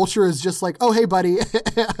 Before Vulture is just like, "Oh, hey, buddy,"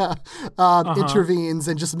 intervenes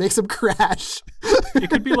and just makes him crash. It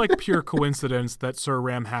could be like pure coincidence that Sir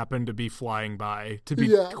Ram happened to be flying by, to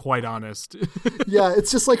be quite honest. Yeah,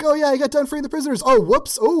 it's just like, oh yeah, I got done freeing the prisoners. Oh,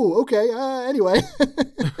 whoops. Oh, okay. Anyway.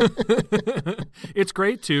 It's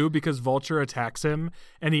great too because Vulture attacks him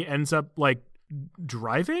and he ends up like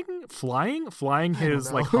flying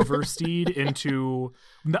his like hover steed into,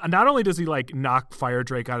 not only does he like knock Fire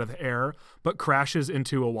Drake out of the air, but crashes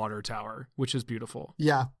into a water tower, which is beautiful.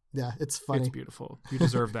 Yeah, it's funny. It's beautiful. You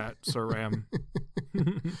deserve that, Sir Ram.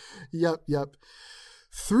 Yep.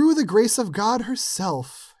 Through the grace of God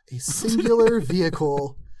herself, a singular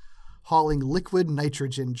vehicle hauling liquid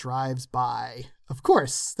nitrogen drives by. Of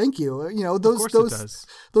course, thank you. You know,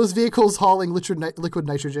 those vehicles hauling liquid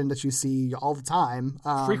nitrogen that you see all the time.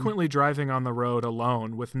 Frequently driving on the road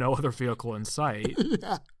alone with no other vehicle in sight.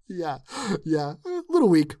 Yeah. A little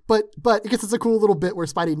weak, but I guess it's a cool little bit where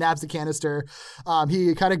Spidey nabs the canister.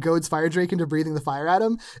 He kind of goads Fire Drake into breathing the fire at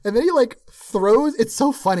him, and then he like throws. It's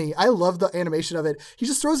so funny. I love the animation of it. He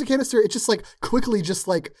just throws a canister. It just like quickly just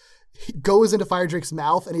like goes into Fire Drake's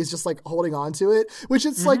mouth, and he's just like holding on to it, which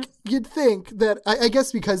it's like you'd think that I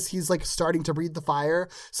guess because he's like starting to breathe the fire,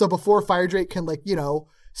 so before Fire Drake can like, you know,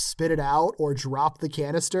 spit it out or drop the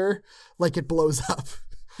canister, like it blows up.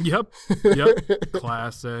 Yep.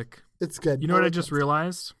 Classic. It's good. You know what I just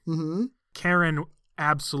realized? Mm-hmm. Karen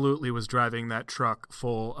absolutely was driving that truck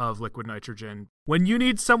full of liquid nitrogen. When you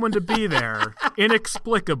need someone to be there,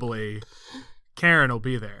 inexplicably, Karen will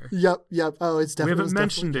be there. Yep. Oh, it's We definitely. haven't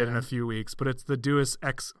mentioned it in a few weeks, but it's the Deus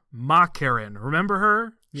Ex Machina. Remember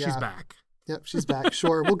her? She's Yeah. back. Yep, she's back.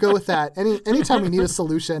 Sure, we'll go with that. Anytime we need a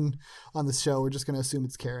solution on this show, we're just going to assume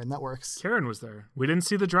it's Karen. That works. Karen was there. We didn't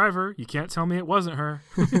see the driver. You can't tell me it wasn't her.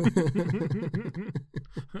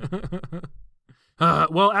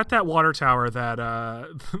 Well, at that water tower that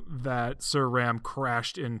that Sir Ram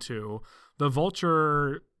crashed into, the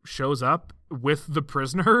Vulture shows up with the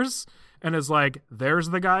prisoners and is like, "There's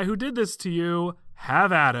the guy who did this to you.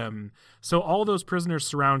 Have at him." So all those prisoners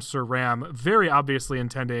surround Sir Ram, very obviously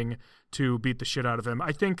intending to beat the shit out of him.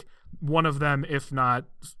 I think one of them, if not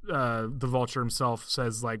the Vulture himself,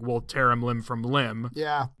 says like, "We'll tear him limb from limb,"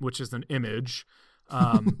 Yeah. which is an image.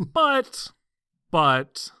 But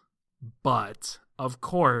of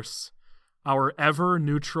course, our ever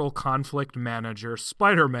neutral conflict manager,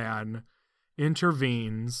 Spider-Man,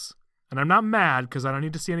 intervenes. And I'm not mad because I don't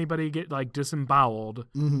need to see anybody get like disemboweled.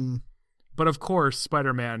 Mm-hmm. But of course,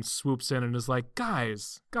 Spider-Man swoops in and is like,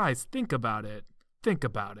 guys, think about it. Think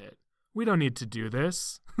about it. We don't need to do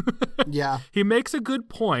this. Yeah. He makes a good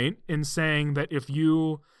point in saying that if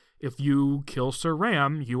you kill Sir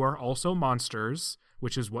Ram, you are also monsters,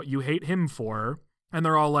 which is what you hate him for. And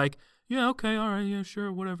they're all like, yeah, okay, all right, yeah,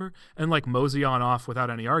 sure, whatever. And like mosey on off without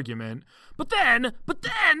any argument. But then,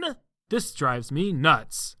 this drives me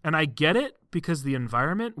nuts. And I get it because the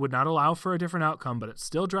environment would not allow for a different outcome, but it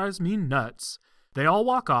still drives me nuts. They all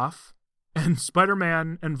walk off, and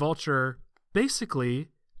Spider-Man and Vulture basically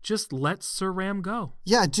just let Sir Ram go.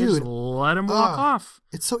 Yeah, They dude. just let him walk off.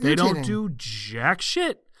 It's so They irritating. don't do jack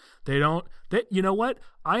shit. You know what?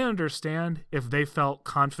 I understand if they felt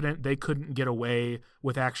confident they couldn't get away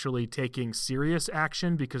with actually taking serious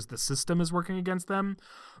action because the system is working against them,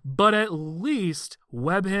 but at least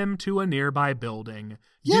web him to a nearby building.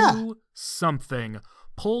 Yeah. Do something.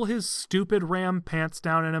 Pull his stupid Ram pants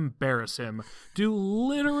down and embarrass him. Do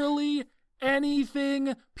literally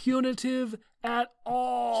anything punitive at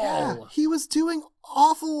all. Yeah, he was doing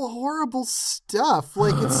awful, horrible stuff.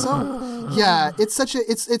 Like it's so, yeah, it's such a,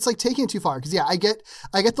 it's like taking it too far. Because yeah, I get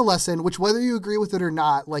the lesson. Which whether you agree with it or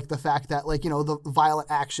not, like the fact that like the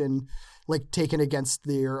violent action like taken against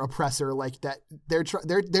their oppressor, like that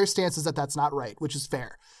their stance is that that's not right, which is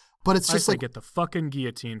fair. But it's just I say like get the fucking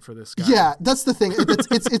guillotine for this guy. yeah, that's the thing.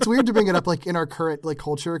 It's weird to bring it up like in our current like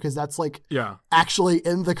culture because that's like Yeah. actually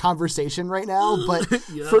in the conversation right now. But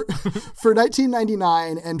Yeah. for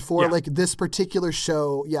 1999 and for Yeah. like this particular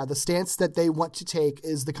show, yeah, the stance that they want to take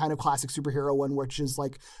is the kind of classic superhero one, which is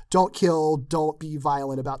like don't kill, don't be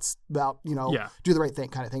violent about Yeah. do the right thing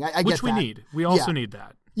kind of thing. I get Which we that. need. We also Yeah. need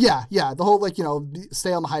that. Yeah, the whole like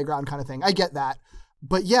stay on the high ground kind of thing. I get that.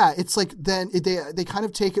 But yeah, it's like then they kind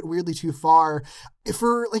of take it weirdly too far.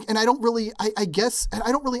 For like, and I don't really, I guess, and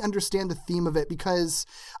I don't really understand the theme of it because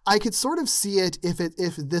I could sort of see it if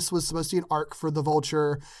this was supposed to be an arc for the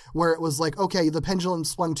Vulture where it was like, okay, the pendulum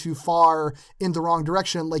swung too far in the wrong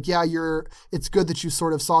direction. Like, yeah, it's good that you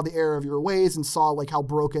sort of saw the error of your ways and saw like how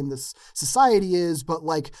broken this society is, but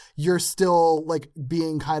like you're still like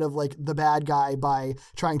being kind of like the bad guy by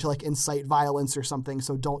trying to like incite violence or something.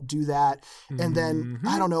 So don't do that. And then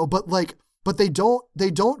I don't know, but they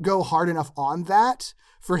don't go hard enough on that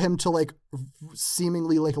for him to like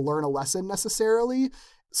seemingly like learn a lesson necessarily.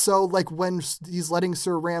 So like when he's letting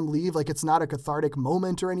Sir Ram leave, like it's not a cathartic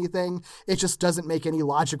moment or anything. It just doesn't make any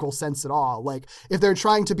logical sense at all. Like if they're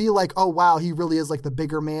trying to be like, oh wow, he really is like the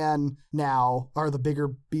bigger man now or the bigger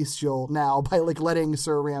bestial now by like letting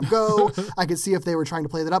Sir Ram go. I could see if they were trying to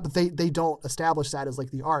play that up, but they don't establish that as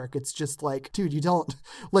like the arc. It's just like, dude, you don't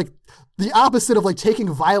like the opposite of like taking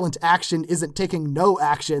violent action isn't taking no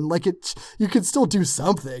action. Like you could still do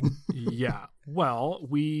something. Yeah. Well,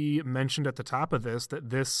 we mentioned at the top of this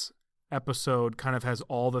that this episode kind of has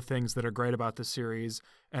all the things that are great about this series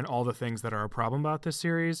and all the things that are a problem about this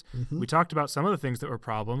series. Mm-hmm. We talked about some of the things that were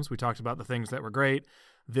problems. We talked about the things that were great.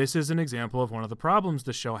 This is an example of one of the problems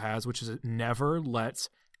the show has, which is it never lets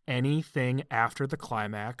anything after the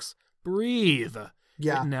climax breathe.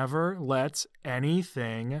 Yeah. It never lets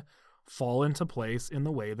anything fall into place in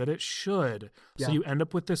the way that it should. Yeah. So you end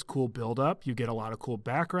up with this cool buildup. You get a lot of cool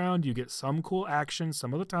background. You get some cool action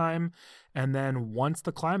some of the time. And then once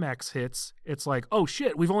the climax hits, it's like, oh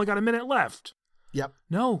shit, we've only got a minute left. Yep.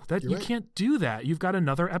 No, You're you right. can't do that. You've got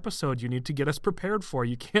another episode you need to get us prepared for.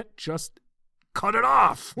 You can't just cut it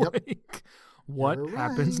off. Yep. Like, what You're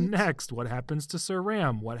happens right. next? What happens to Sir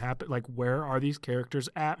Ram? What happened? Like, where are these characters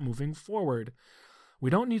at moving forward? We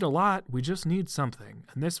don't need a lot. We just need something.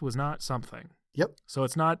 And this was not something. Yep. So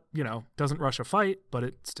it's not, doesn't rush a fight, but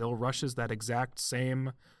it still rushes that exact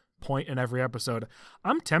same point in every episode.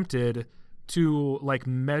 I'm tempted to like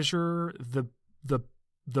measure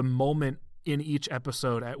the moment in each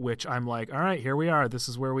episode at which I'm like, all right, here we are. This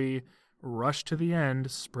is where we rush to the end,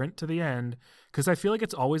 sprint to the end. Because I feel like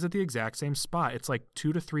it's always at the exact same spot. It's like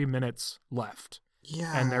 2 to 3 minutes left.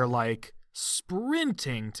 Yeah. And they're like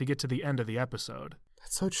sprinting to get to the end of the episode.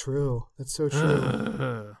 That's so true. That's so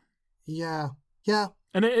true. Yeah. Yeah.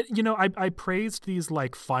 And I praised these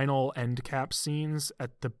like final end cap scenes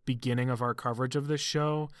at the beginning of our coverage of this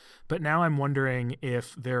show, but now I'm wondering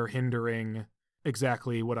if they're hindering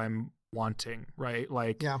exactly what I'm wanting, right?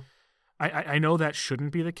 Like, yeah. I know that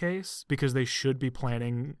shouldn't be the case because they should be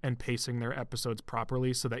planning and pacing their episodes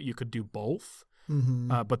properly so that you could do both.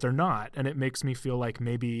 Mm-hmm. But they're not. And it makes me feel like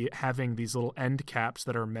maybe having these little end caps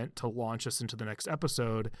that are meant to launch us into the next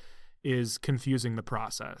episode is confusing the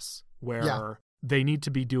process where they need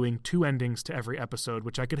to be doing 2 endings to every episode,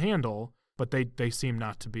 which I could handle, but they seem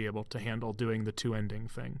not to be able to handle doing the 2 ending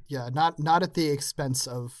thing. Yeah. Not at the expense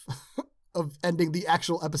of of ending the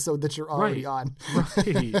actual episode that you're already on.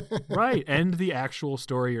 Right. End the actual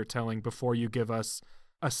story you're telling before you give us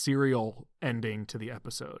a serial ending to the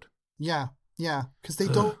episode. Yeah. Yeah. Because they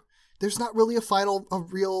don't, there's not really a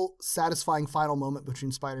real satisfying final moment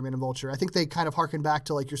between Spider-Man and Vulture. I think they kind of harken back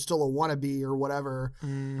to like, you're still a wannabe or whatever,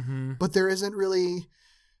 but there isn't really,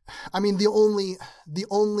 I mean, the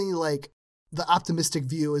only like, the optimistic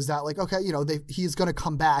view is that like, okay, you know, he's going to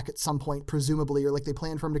come back at some point, presumably, or like they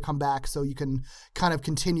plan for him to come back so you can kind of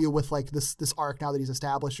continue with like this arc now that he's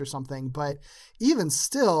established or something. But even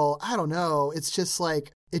still, I don't know. It's just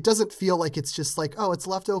like, it doesn't feel like it's just like, oh, it's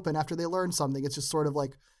left open after they learn something. It's just sort of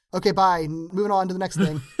like, okay, bye, moving on to the next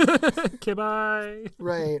thing. Okay, bye.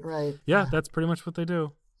 Right. Yeah, that's pretty much what they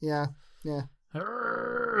do. Yeah.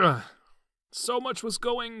 So much was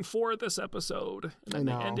going for this episode, and then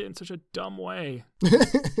they end it in such a dumb way.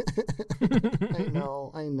 I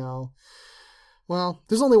know. Well,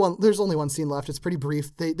 there's only one scene left. It's pretty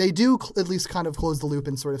brief. They do at least kind of close the loop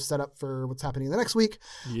and sort of set up for what's happening the next week.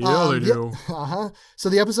 Yeah, they do. So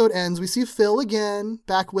the episode ends. We see Phil again,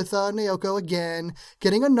 back with Naoko again,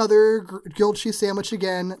 getting another grilled cheese sandwich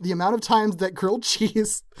again. The amount of times that grilled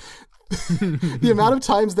cheese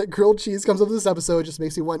comes up in this episode just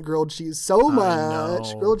makes me want grilled cheese so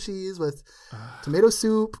much. Grilled cheese with tomato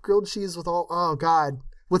soup, grilled cheese with oh god,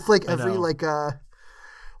 with like every like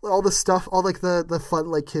all the stuff, all like the fun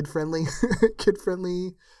like kid friendly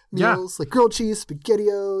meals, like grilled cheese,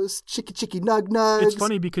 SpaghettiOs, chicky nugs. It's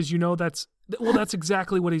funny because that's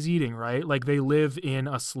exactly what he's eating, right? Like they live in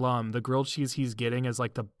a slum. The grilled cheese he's getting is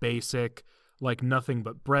like the basic, like nothing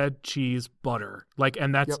but bread, cheese, butter. Like,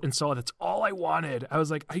 and that's all I wanted. I was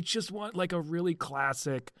like, I just want like a really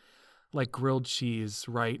classic, like grilled cheese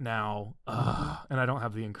right now. And I don't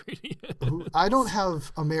have the ingredient. I don't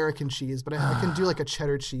have American cheese, but I can do like a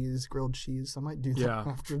cheddar cheese, grilled cheese. I might do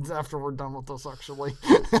that after we're done with this, actually.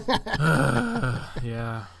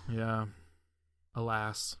 Yeah.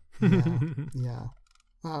 Alas. Yeah.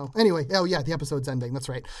 Oh, anyway. Oh, yeah. The episode's ending. That's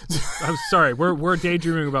right. I'm sorry. We're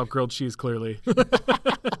daydreaming about grilled cheese, clearly.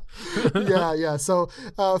 Yeah. So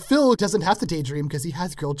Phil doesn't have to daydream because he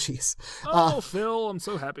has grilled cheese. Phil, I'm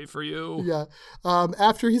so happy for you. Yeah.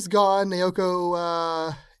 After he's gone,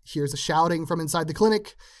 Naoko hears a shouting from inside the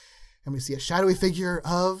clinic, and we see a shadowy figure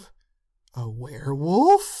of a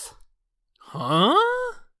werewolf. Huh?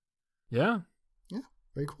 Yeah.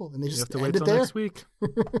 Very cool. And they you just have to wait ended till there. Next week.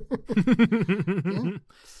 Cool.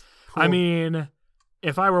 I mean,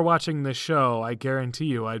 if I were watching this show, I guarantee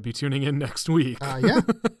you I'd be tuning in next week.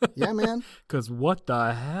 Yeah, man. Because what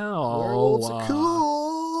the hell? Werewolves are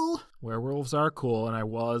cool. Werewolves are cool, and I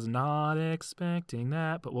was not expecting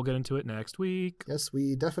that, but we'll get into it next week. Yes,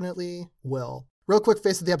 we definitely will. Real quick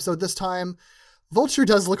face of the episode this time. Vulture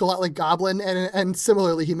does look a lot like Goblin, and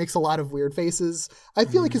similarly, he makes a lot of weird faces. I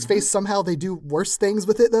feel like his face, somehow they do worse things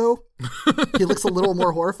with it, though. He looks a little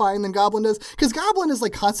more horrifying than Goblin does. Because Goblin is,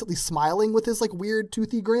 like, constantly smiling with his, like, weird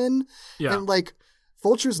toothy grin. Yeah. And, like,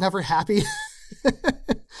 Vulture's never happy.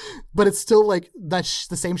 But it's still, like, that's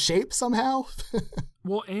the same shape somehow.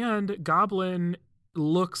 Well, and Goblin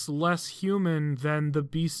looks less human than the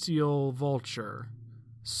bestial Vulture.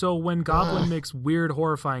 So when Goblin makes weird,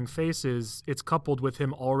 horrifying faces, it's coupled with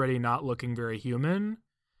him already not looking very human.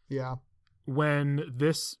 Yeah. When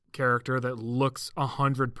this character that looks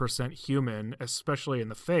 100% human, especially in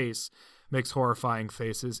the face, makes horrifying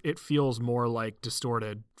faces, it feels more like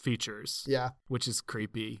distorted features. Yeah. Which is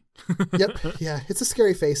creepy. Yep. Yeah. It's a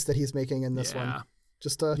scary face that he's making in this one.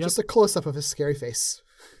 Just a close-up of his scary face.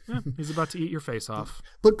 Yeah, he's about to eat your face off.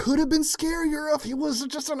 But could have been scarier if he was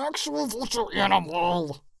just an actual vulture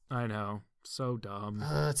animal. I know. So dumb.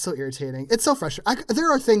 It's so irritating. It's so frustrating.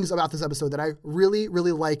 There are things about this episode that I really,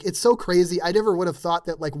 really like. It's so crazy. I never would have thought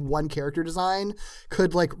that like one character design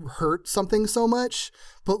could like hurt something so much.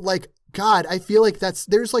 But like, God, I feel like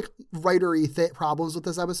there's like writery problems with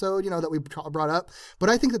this episode, you know, that we brought up. But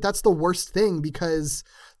I think that that's the worst thing, because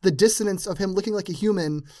the dissonance of him looking like a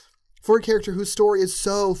human for a character whose story is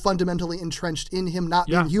so fundamentally entrenched in him not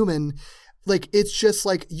being human. Like, it's just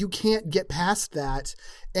like, you can't get past that.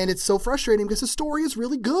 And it's so frustrating because the story is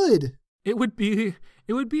really good. It would be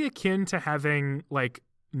akin to having like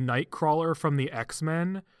Nightcrawler from the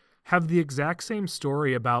X-Men have the exact same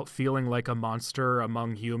story about feeling like a monster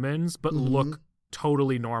among humans, but look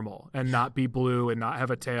totally normal and not be blue and not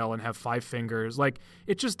have a tail and have 5 fingers. Like,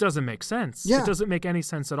 it just doesn't make sense. Yeah. It doesn't make any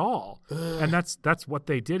sense at all. And that's what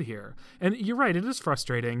they did here. And you're right, it is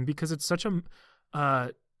frustrating because it's such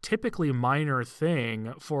a typically minor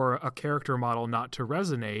thing for a character model not to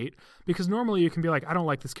resonate, because normally you can be like, I don't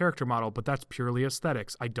like this character model, but that's purely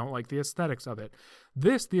aesthetics. I don't like the aesthetics of it.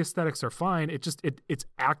 The aesthetics are fine. It's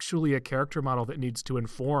actually a character model that needs to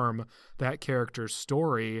inform that character's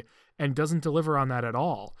story and doesn't deliver on that at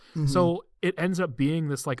all. So it ends up being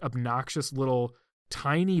this like obnoxious little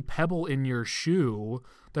tiny pebble in your shoe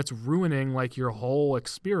that's ruining like your whole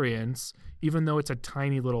experience, even though it's a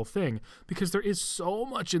tiny little thing, because there is so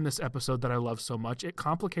much in this episode that I love so much. It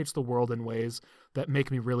complicates the world in ways that make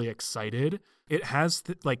me really excited. It has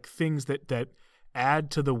like things that add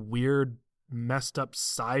to the weird, messed up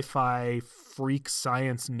sci-fi freak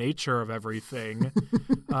science nature of everything.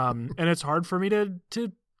 And it's hard for me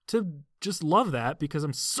to just love that, because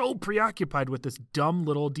I'm so preoccupied with this dumb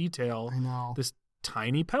little detail. I know. This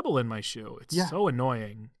tiny pebble in my shoe. It's so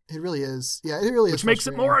annoying. It really is. Yeah, it really is. Which makes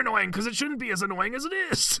it more annoying, because it shouldn't be as annoying as it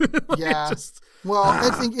is. Yeah. Well,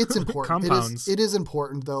 I think it's important. Compounds. It is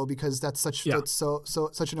important though, because that's such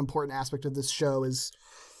an important aspect of this show, is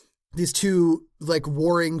these two like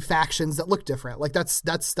warring factions that look different. Like that's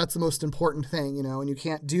the most important thing, you know, and you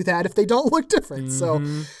can't do that if they don't look different. So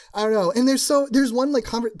I don't know. And there's one one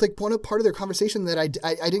part of their conversation that I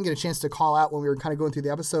didn't get a chance to call out when we were kind of going through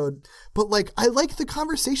the episode, but like, I like the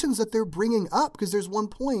conversations that they're bringing up, because there's one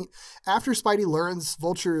point after Spidey learns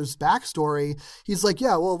Vulture's backstory, he's like,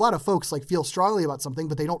 yeah, well, a lot of folks like feel strongly about something,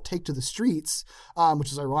 but they don't take to the streets,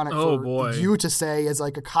 which is ironic for you to say as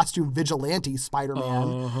like a costume vigilante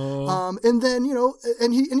Spider-Man. And then, you know,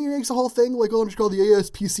 and he makes a whole thing like, oh, it's called the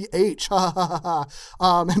ASPCH.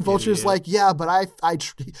 And Vulture's like, yeah, but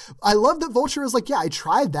I love that Vulture is like, yeah, I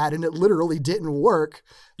tried that and it literally didn't work.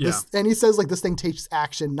 And he says like, this thing takes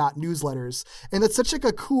action, not newsletters. And it's such like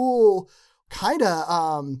a cool kind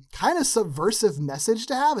of subversive message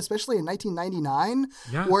to have, especially in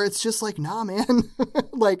 1999, where it's just like, nah, man,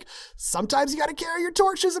 like sometimes you got to carry your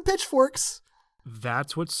torches and pitchforks.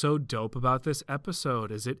 That's what's so dope about this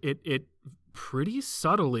episode, is it pretty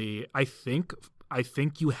subtly, I think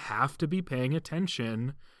you have to be paying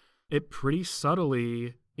attention. It pretty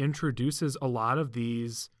subtly introduces a lot of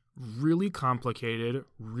these really complicated,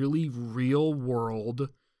 really real world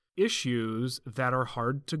issues that are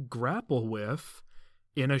hard to grapple with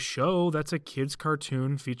in a show that's a kid's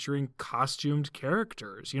cartoon featuring costumed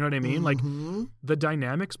characters. You know what I mean? Like the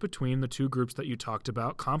dynamics between the two groups that you talked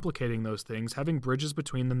about, complicating those things, having bridges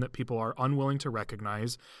between them that people are unwilling to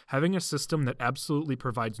recognize, having a system that absolutely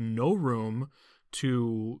provides no room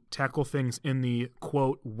to tackle things in the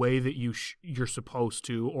quote way that you're supposed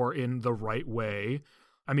to, or in the right way.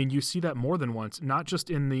 I mean, you see that more than once, not just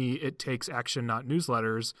in the it takes action, not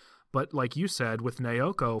newsletters, but like you said, with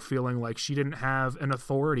Naoko feeling like she didn't have an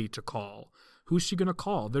authority to call. Who's she going to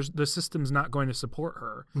call? The system's not going to support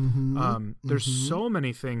her. There's so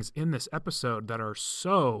many things in this episode that are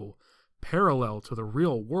so parallel to the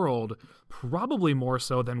real world, probably more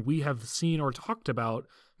so than we have seen or talked about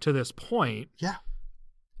to this point. Yeah.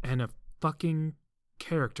 And a fucking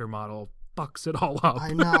character model fucks it all up.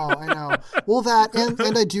 I know. Well, that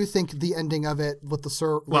and I do think the ending of it with the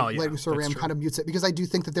Sir Ram kind of mutes it, because I do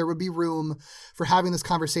think that there would be room for having this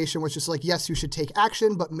conversation where it's just like, yes, you should take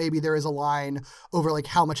action, but maybe there is a line over like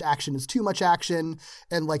how much action is too much action,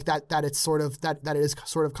 and like that it's sort of that it is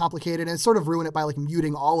sort of complicated, and sort of ruin it by like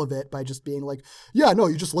muting all of it by just being like, yeah, no,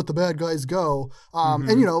 you just let the bad guys go.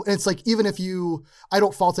 And you know, and it's like, even if I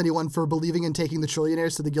don't fault anyone for believing in taking the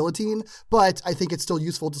trillionaires to the guillotine, but I think it's still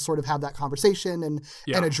useful to sort of have that conversation and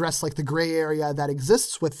address like the gray area that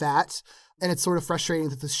exists with that. And it's sort of frustrating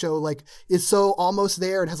that the show like is so almost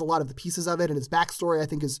there and has a lot of the pieces of it. And its backstory, I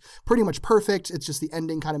think, is pretty much perfect. It's just the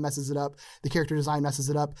ending kind of messes it up. The character design messes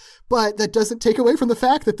it up. But that doesn't take away from the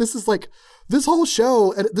fact that this is like this whole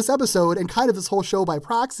show, this episode, and kind of this whole show by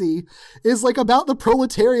proxy is like about the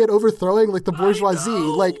proletariat overthrowing like the bourgeoisie.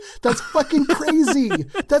 Like that's fucking crazy.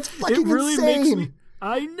 That's fucking insane.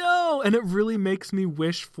 I know. And it really makes me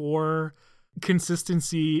wish for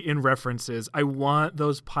consistency in references. I want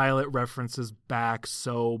those pilot references back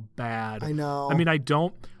so bad. I know. I mean, I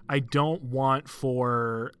don't want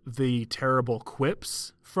for the terrible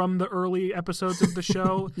quips from the early episodes of the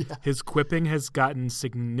show. Yeah. His quipping has gotten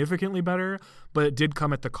significantly better, but it did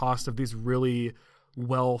come at the cost of these really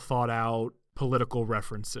well thought out political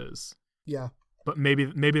references. Yeah. But maybe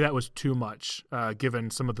that was too much, given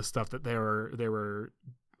some of the stuff that they were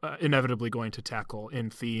inevitably going to tackle in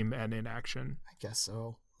theme and in action. I guess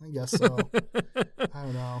so. I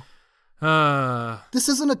don't know. This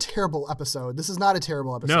isn't a terrible episode. This is not a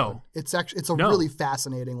terrible episode. No. It's a really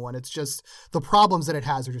fascinating one. It's just the problems that it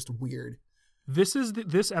has are just weird.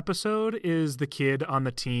 This episode is the kid on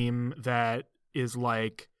the team that is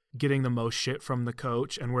like getting the most shit from the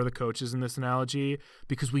coach, and we're the coaches in this analogy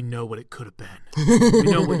because we know what it could have been. We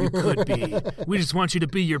know what you could be. We just want you to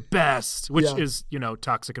be your best, which is,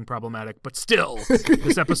 toxic and problematic. But still,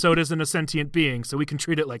 this episode isn't a sentient being, so we can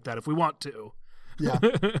treat it like that if we want to. Yeah.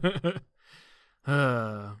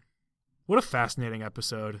 What a fascinating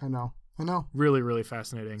episode. I know. Really, really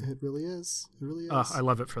fascinating. It really is. I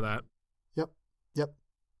love it for that. Yep.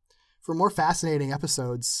 For more fascinating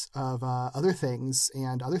episodes of other things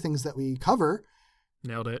and other things that we cover.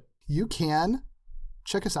 Nailed it. You can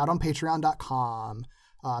check us out on patreon.com.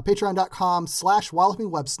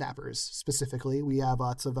 Patreon.com/WallopingWebSnappers specifically. We have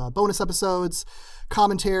lots of bonus episodes,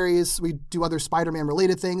 commentaries. We do other Spider-Man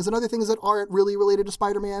related things and other things that aren't really related to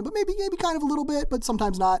Spider-Man, but maybe kind of a little bit, but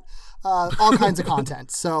sometimes not. All kinds of content.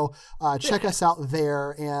 So check us out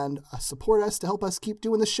there and support us to help us keep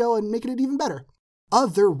doing the show and making it even better.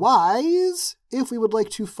 Otherwise, if we would like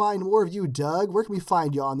to find more of you, Doug, where can we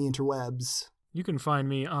find you on the interwebs? You can find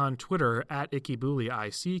me on Twitter at IckyBooley,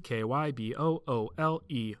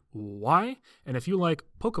 ICKYBOOLEY. And if you like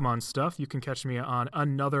Pokemon stuff, you can catch me on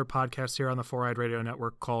another podcast here on the Four Eyed Radio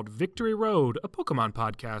Network called Victory Road, a Pokemon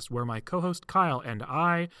podcast where my co-host Kyle and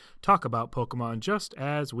I talk about Pokemon just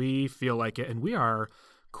as we feel like it. And we are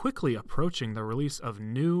quickly approaching the release of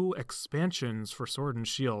new expansions for Sword and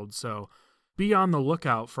Shield, so be on the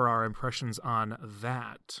lookout for our impressions on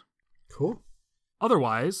that. Cool.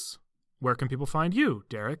 Otherwise, where can people find you,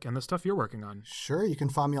 Derek, and the stuff you're working on? Sure. You can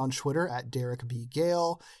find me on Twitter at Derek B.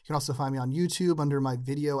 Gale. You can also find me on YouTube under my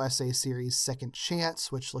video essay series Second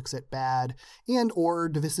Chance, which looks at bad and or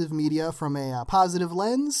divisive media from a positive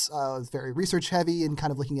lens. It's very research heavy and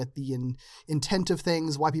kind of looking at the intent of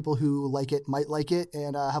things, why people who like it might like it,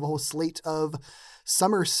 and have a whole slate of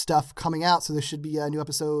summer stuff coming out. So there should be a new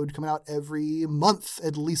episode coming out every month,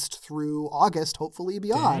 at least through August, hopefully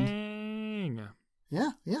beyond. Dang.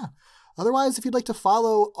 Yeah. Otherwise, if you'd like to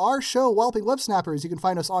follow our show, Walloping Web Snappers, you can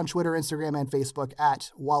find us on Twitter, Instagram, and Facebook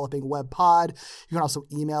at Walloping Web Pod. You can also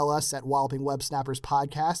email us at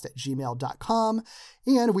wallopingwebsnapperspodcast@gmail.com.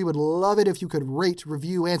 And we would love it if you could rate,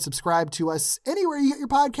 review, and subscribe to us anywhere you get your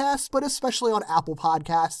podcasts, but especially on Apple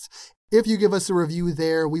Podcasts. If you give us a review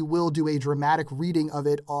there, we will do a dramatic reading of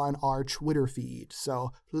it on our Twitter feed.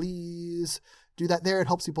 So please do that there. It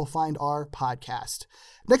helps people find our podcast.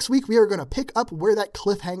 Next week, we are going to pick up where that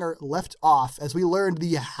cliffhanger left off as we learned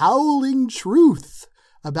the howling truth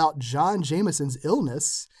about John Jameson's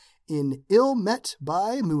illness in Ill Met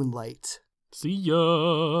by Moonlight. See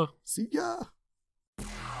ya.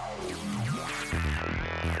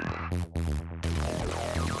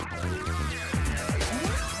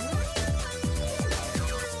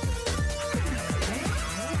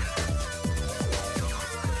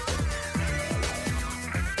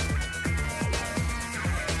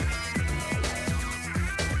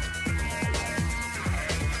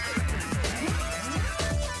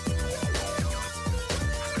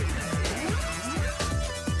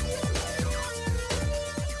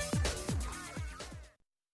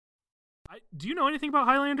 Do you know anything about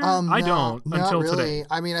Highlander? I don't until really. Today.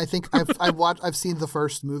 I mean, I think I've seen the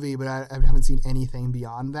first movie, but I haven't seen anything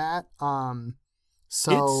beyond that.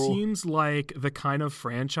 So it seems like the kind of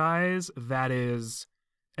franchise that is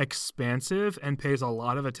expansive and pays a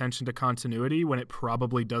lot of attention to continuity when it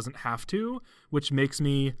probably doesn't have to, which makes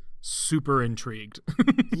me super intrigued.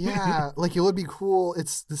 Yeah, like it would be cool.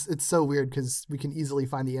 It's so weird because we can easily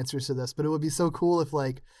find the answers to this, but it would be so cool if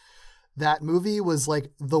like that movie was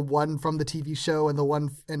like the one from the TV show and the one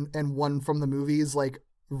and one from the movies like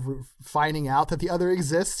finding out that the other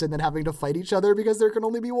exists and then having to fight each other because there can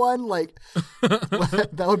only be one. Like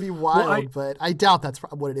that would be wild, but I doubt that's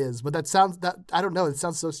what it is. But I don't know. It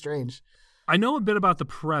sounds so strange. I know a bit about the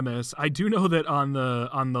premise. I do know that on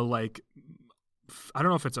the like, I don't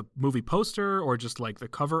know if it's a movie poster or just like the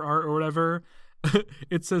cover art or whatever.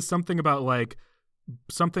 It says something about like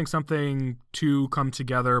something to come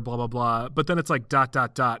together, blah blah blah. But then it's like ...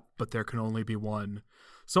 but there can only be one.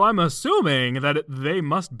 So I'm assuming that they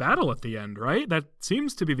must battle at the end, right? That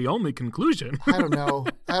seems to be the only conclusion. I don't know.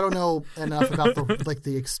 I don't know enough about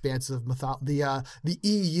the expansive the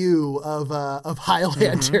EU of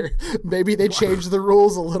Highlander. Mm-hmm. Maybe they changed the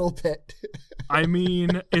rules a little bit. I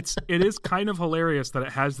mean, it is kind of hilarious that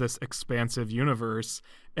it has this expansive universe,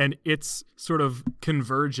 and its sort of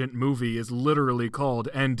convergent movie is literally called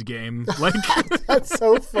Endgame. Like that's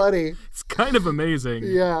so funny. It's kind of amazing.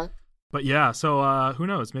 Yeah. But yeah, so who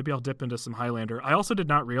knows? Maybe I'll dip into some Highlander. I also did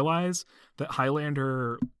not realize that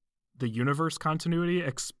Highlander, the universe continuity,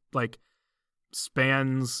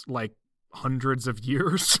 spans like hundreds of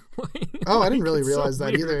years. I didn't really realize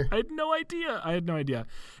that either. I had no idea.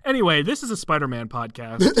 Anyway, this is a Spider-Man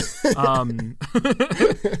podcast.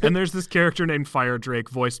 And there's this character named Fire Drake,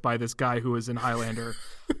 voiced by this guy who was in Highlander.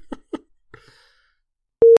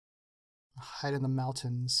 Hide in the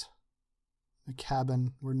mountains. A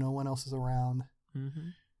cabin where no one else is around. Mm-hmm.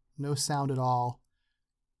 No sound at all.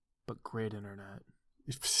 But great internet.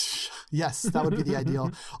 Yes, that would be the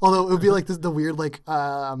ideal. Although it would be like the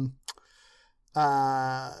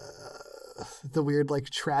weird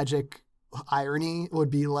tragic irony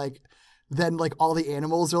would be like then like all the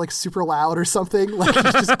animals are like super loud or something. Like you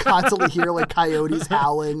just constantly hear like coyotes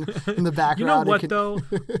howling in the background. You know what though?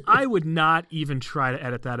 I would not even try to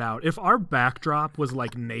edit that out. If our backdrop was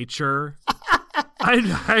like nature,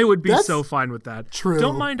 I would be so fine with that. True.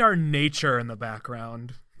 Don't mind our nature in the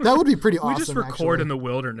background. That would be pretty awesome. We just record in the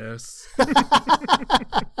wilderness.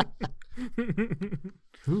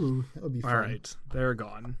 Ooh, that would be fun. All right, they're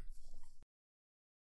gone.